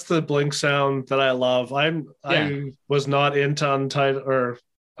 That's the Blink sound that I love. I was not into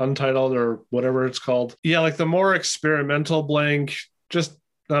Untitled or whatever it's called. Yeah. Like the more experimental Blink, just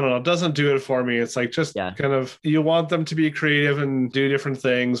I don't know, it doesn't do it for me. It's like just kind of, you want them to be creative and do different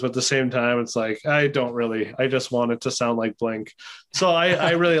things, but at the same time, it's like, I just want it to sound like Blink. So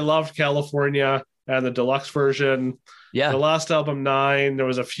I really loved California and the deluxe version. Yeah. The last album, 9, there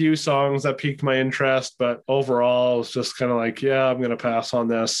was a few songs that piqued my interest, but overall, it's just kind of like, I'm going to pass on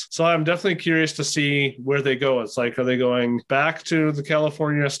this. So I'm definitely curious to see where they go. It's like, are they going back to the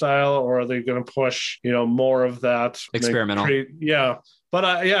California style, or are they going to push, more of that experimental? But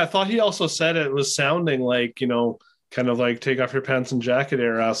I thought he also said it was sounding like, kind of like Take Off Your Pants and Jacket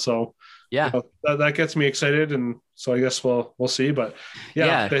era. So that gets me excited. And so I guess we'll see. But they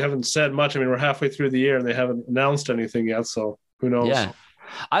haven't said much. I mean, we're halfway through the year and they haven't announced anything yet. So who knows? Yeah.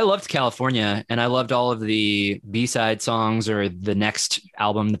 I loved California, and I loved all of the B-side songs or the next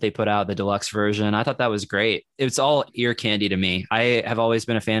album that they put out, the deluxe version. I thought that was great. It's all ear candy to me. I have always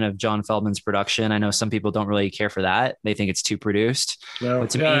been a fan of John Feldman's production. I know some people don't really care for that. They think it's too produced. But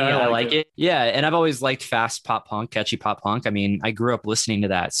to me, I like it. Yeah. And I've always liked fast pop punk, catchy pop punk. I mean, I grew up listening to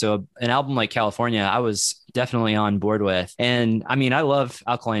that. So an album like California, I was definitely on board with. And I mean, I love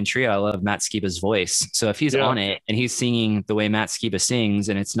Alkaline Trio. I love Matt Skiba's voice. So if he's Yeah. on it and he's singing the way Matt Skiba sings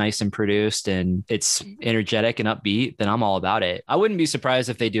and it's nice and produced and it's energetic and upbeat, then I'm all about it. I wouldn't be surprised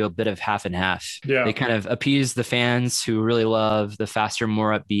if they do a bit of half and half. Yeah. They kind of appease the fans who really love the faster,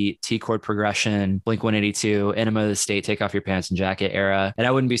 more upbeat T chord progression, Blink 182, Enema of the State, Take Off Your Pants and Jacket era. And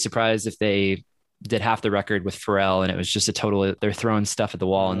I wouldn't be surprised if they did half the record with Pharrell and it was just a total, they're throwing stuff at the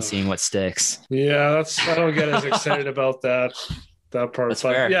wall and seeing what sticks. Yeah, I don't get as excited about that part. That's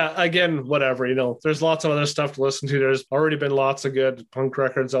but fair. Yeah, again, whatever, there's lots of other stuff to listen to. There's already been lots of good punk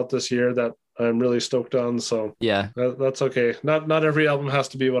records out this year that I'm really stoked on. So yeah, that's okay. Not every album has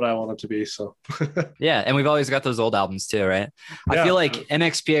to be what I want it to be. So yeah. And we've always got those old albums too, right? I feel like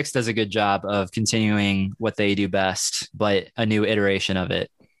MXPX does a good job of continuing what they do best, but a new iteration of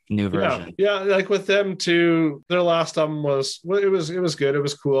it. New version. Yeah, like with them too, their last album was good. It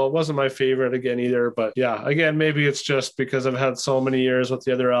was cool. It wasn't my favorite again either, but yeah, again, maybe it's just because I've had so many years with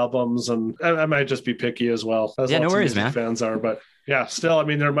the other albums and I might just be picky as well. As no worries, man. Fans are, but yeah, still, I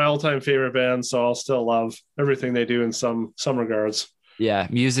mean, they're my all-time favorite band, so I'll still love everything they do in some regards. Yeah,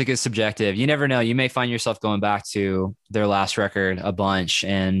 music is subjective. You never know. You may find yourself going back to their last record a bunch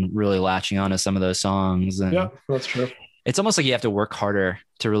and really latching onto some of those songs. And yeah, that's true. It's almost like you have to work harder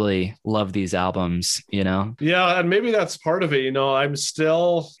to really love these albums, Yeah, and maybe that's part of it. I'm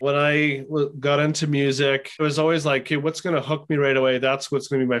still, when I got into music, it was always like, okay, what's going to hook me right away? That's what's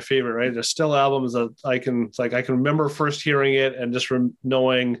going to be my favorite, right? There's still albums that I can remember first hearing it and just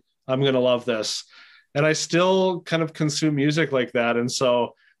knowing I'm going to love this. And I still kind of consume music like that. And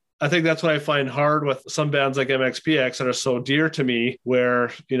so I think that's what I find hard with some bands like MXPX that are so dear to me,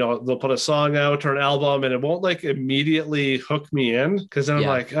 where, they'll put a song out or an album and it won't like immediately hook me in. Cause then I'm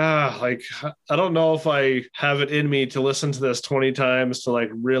like, I don't know if I have it in me to listen to this 20 times to like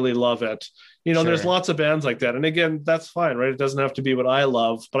really love it. Sure. There's lots of bands like that. And again, that's fine, right? It doesn't have to be what I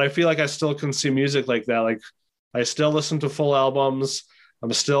love, but I feel like I still consume music like that. Like I still listen to full albums.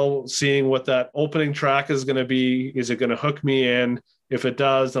 I'm still seeing what that opening track is going to be. Is it going to hook me in? If it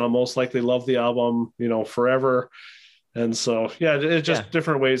does, then I'll most likely love the album, forever. And so, yeah, it's just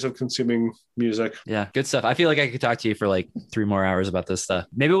different ways of consuming music. Yeah, good stuff. I feel like I could talk to you for like 3 more hours about this stuff.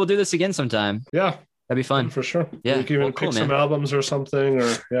 Maybe we'll do this again sometime. Yeah. That'd be fun. For sure. Yeah. We can even pick some albums or something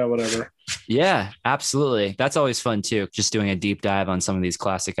or whatever. Yeah, absolutely. That's always fun too. Just doing a deep dive on some of these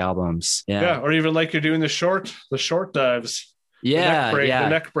classic albums. Yeah. Yeah. Or even like you're doing the short dives. Yeah. The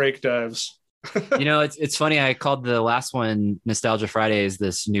neck break dives. It's funny. I called the last one Nostalgia Fridays,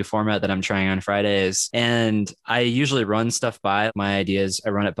 this new format that I'm trying on Fridays. And I usually run stuff by my ideas. I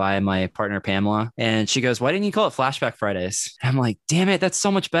run it by my partner, Pamela. And she goes, "Why didn't you call it Flashback Fridays?" I'm like, damn it. That's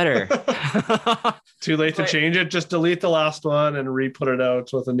so much better. Too late to change it. Just delete the last one and re-put it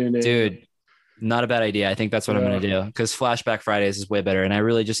out with a new name. Dude. Not a bad idea. I think that's what I'm going to do because Flashback Fridays is way better. And I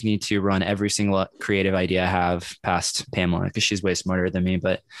really just need to run every single creative idea I have past Pamela because she's way smarter than me.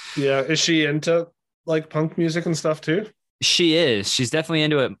 But yeah, is she into like punk music and stuff too? She is. She's definitely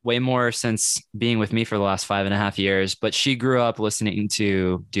into it way more since being with me for the last 5.5 years. But she grew up listening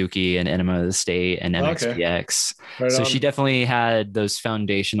to Dookie and Enema of the State and MXPX. Okay. So she definitely had those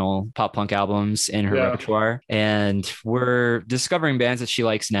foundational pop punk albums in her repertoire. And we're discovering bands that she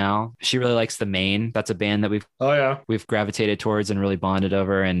likes now. She really likes The Maine. That's a band that we've gravitated towards and really bonded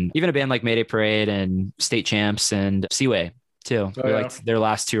over. And even a band like Mayday Parade and State Champs and Seaway too. We liked their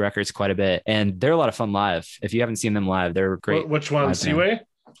last 2 records quite a bit, and they're a lot of fun live. If you haven't seen them live, they're great. Which one? Seaway?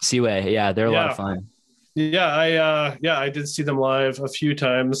 Seaway, yeah, they're a lot of fun. Yeah, I did see them live a few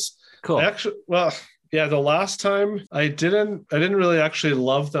times. Cool. The last time I didn't really actually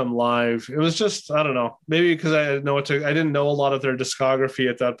love them live. It was just, I don't know, maybe because I didn't know a lot of their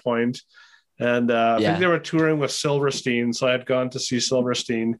discography at that point. And I think they were touring with Silverstein, so I had gone to see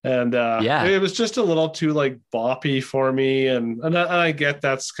Silverstein, and it was just a little too like boppy for me, and I get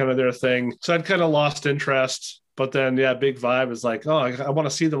that's kind of their thing, so I'd kind of lost interest. But then, Big Vibe is like, oh, I want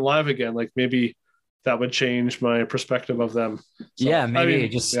to see them live again. Like maybe that would change my perspective of them. So,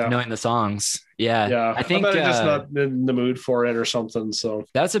 knowing the songs. Yeah. I think I'm just not in the mood for it or something. So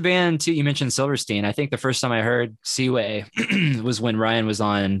that's a band too. You mentioned Silverstein. I think the first time I heard Seaway was when Ryan was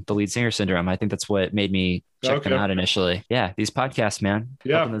on the Lead Singer Syndrome. I think that's what made me check them out initially. Yeah. These podcasts, man.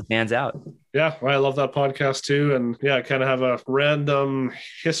 Helping those bands out. Yeah. Well, I love that podcast too. And I kind of have a random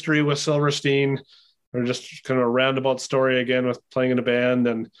history with Silverstein, or just kind of a roundabout story again with playing in a band.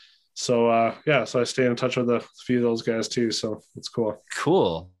 And so, so I stay in touch with a few of those guys too. So it's cool.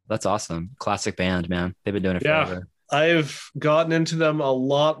 Cool. That's awesome. Classic band, man. They've been doing it forever. I've gotten into them a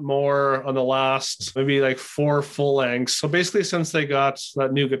lot more on the last, maybe like 4 full lengths. So basically since they got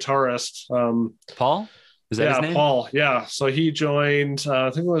that new guitarist, Paul? Is that his name? Paul. Yeah. So he joined, I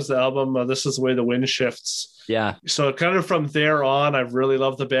think it was the album, This Is the Way the Wind Shifts. Yeah. So kind of from there on, I've really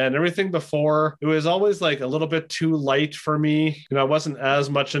loved the band. Everything before, it was always like a little bit too light for me. I wasn't as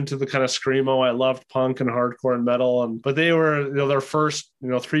much into the kind of screamo. I loved punk and hardcore and metal, but they were, their first,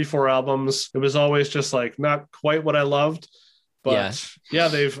 3-4 albums. It was always just like not quite what I loved. But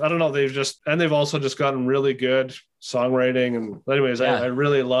they've also just gotten really good songwriting. And anyways, I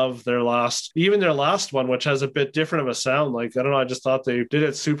really love their last one, which has a bit different of a sound. Like, I don't know, I just thought they did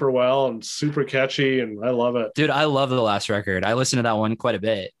it super well and super catchy, and I love it. Dude, I love the last record. I listen to that one quite a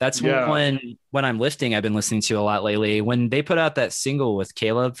bit. That's one when I'm lifting, I've been listening to a lot lately. When they put out that single with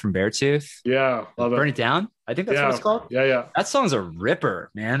Caleb from Beartooth. Yeah, love Burn It Down. I think that's what it's called. Yeah. That song's a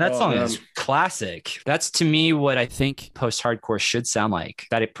ripper, man. That song is classic. That's to me what I think post-hardcore should sound like.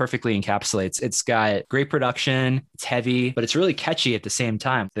 That it perfectly encapsulates. It's got great production. It's heavy, but it's really catchy at the same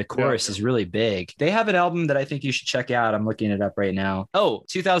time. The chorus is really big. They have an album that I think you should check out. I'm looking it up right now.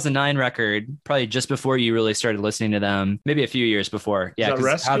 2009 record, probably just before you really started listening to them. Maybe a few years before. Yeah,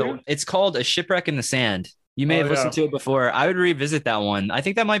 it's called A Shipwreck in the Sand. You may have listened to it before. I would revisit that one. I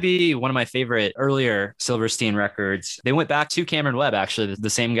think that might be one of my favorite earlier Silverstein records. They went back to Cameron Webb, actually, the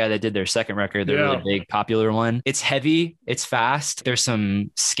same guy that did their second record, the really big, popular one. It's heavy. It's fast. There's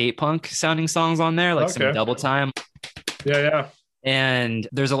some skate punk sounding songs on there, like some Double Time. Yeah. And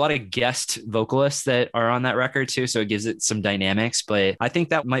there's a lot of guest vocalists that are on that record too, so it gives it some dynamics. But I think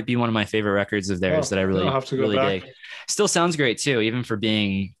that might be one of my favorite records of theirs that I really dig. Still sounds great too, even for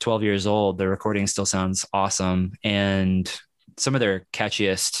being 12 years old. The recording still sounds awesome, and some of their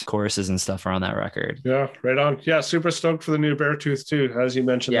catchiest choruses and stuff are on that record. Yeah, right on. Yeah, super stoked for the new Beartooth too, as you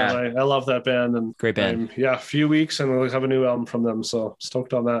mentioned. Yeah, I love that band, and great band. A few weeks and we'll have a new album from them, so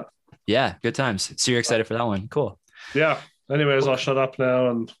stoked on that. Yeah, good times. So you're excited for that one? Cool. Yeah. Anyways, I'll shut up now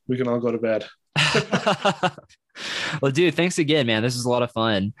and we can all go to bed. Well, dude, thanks again, man. This was a lot of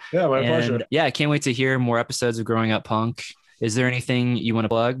fun. Yeah, my pleasure. Yeah, I can't wait to hear more episodes of Growing Up Punk. Is there anything you want to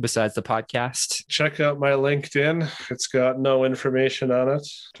plug besides the podcast? Check out my LinkedIn. It's got no information on it.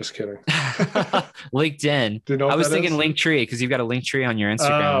 Just kidding. LinkedIn. Do you know I was thinking Linktree because you've got a Linktree on your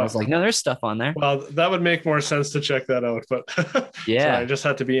Instagram. I was like, no, there's stuff on there. Well, that would make more sense to check that out. But yeah, I just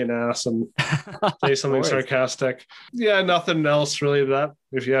had to be an ass and say something sarcastic. Yeah, nothing else really. That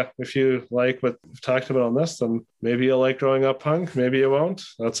if you like what we've talked about on this, then maybe you'll like Growing Up Punk. Maybe you won't.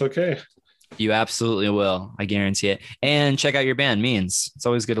 That's okay. You absolutely will. I guarantee it. And check out your band, Means. It's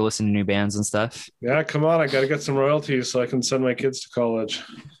always good to listen to new bands and stuff. Yeah, come on. I got to get some royalties so I can send my kids to college.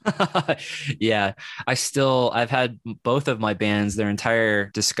 Yeah. I've had both of my bands, their entire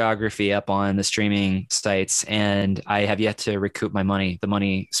discography up on the streaming sites, and I have yet to recoup my money, the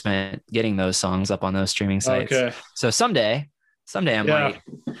money spent getting those songs up on those streaming sites. Okay. So someday I might.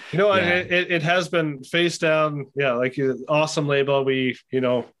 It has been face down. Yeah, like awesome label. We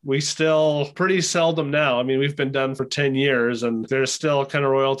still pretty seldom now. I mean, we've been done for 10 years and there's still kind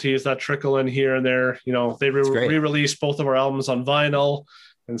of royalties that trickle in here and there. They re-released both of our albums on vinyl.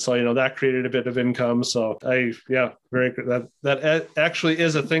 And so, that created a bit of income. So very good. That actually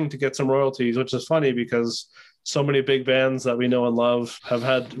is a thing to get some royalties, which is funny because so many big bands that we know and love have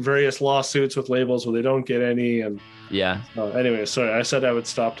had various lawsuits with labels where they don't get any. And anyway, sorry, I said I would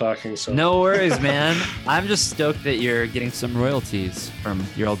stop talking. So no worries, man. I'm just stoked that you're getting some royalties from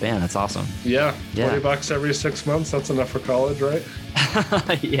your old band. That's awesome. Yeah. $20 every 6 months. That's enough for college, right?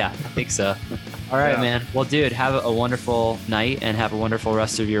 Yeah, I think so. All right, man. Well, dude, have a wonderful night and have a wonderful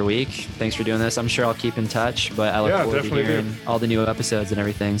rest of your week. Thanks for doing this. I'm sure I'll keep in touch, but I look forward to hearing all the new episodes and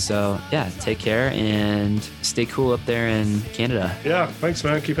everything. So yeah, take care and stay cool up there in Canada. Yeah, thanks,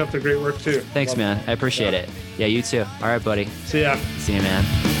 man. Keep up the great work too. Thanks, man. I appreciate it. Yeah, you too. All right, buddy. See ya. See you, man.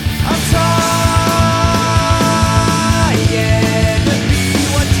 I'm trying to be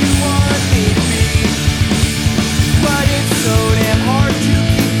what you want me to be, but it's so damn hard to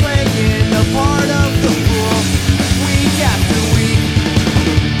keep playing the part of the fool week after week.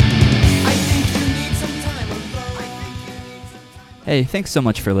 I think you need some time alone. Hey, thanks so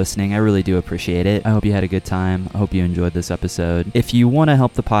much for listening. I really do appreciate it. I hope you had a good time. I hope you enjoyed this episode. If you want to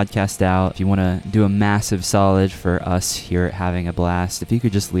help the podcast out, if you want to do a massive solid for us here at Having a Blast, if you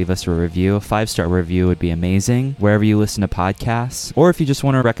could just leave us a review, a 5-star review would be amazing, wherever you listen to podcasts, or if you just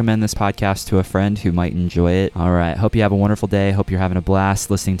want to recommend this podcast to a friend who might enjoy it. All right. Hope you have a wonderful day. Hope you're having a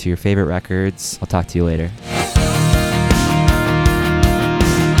blast listening to your favorite records. I'll talk to you later.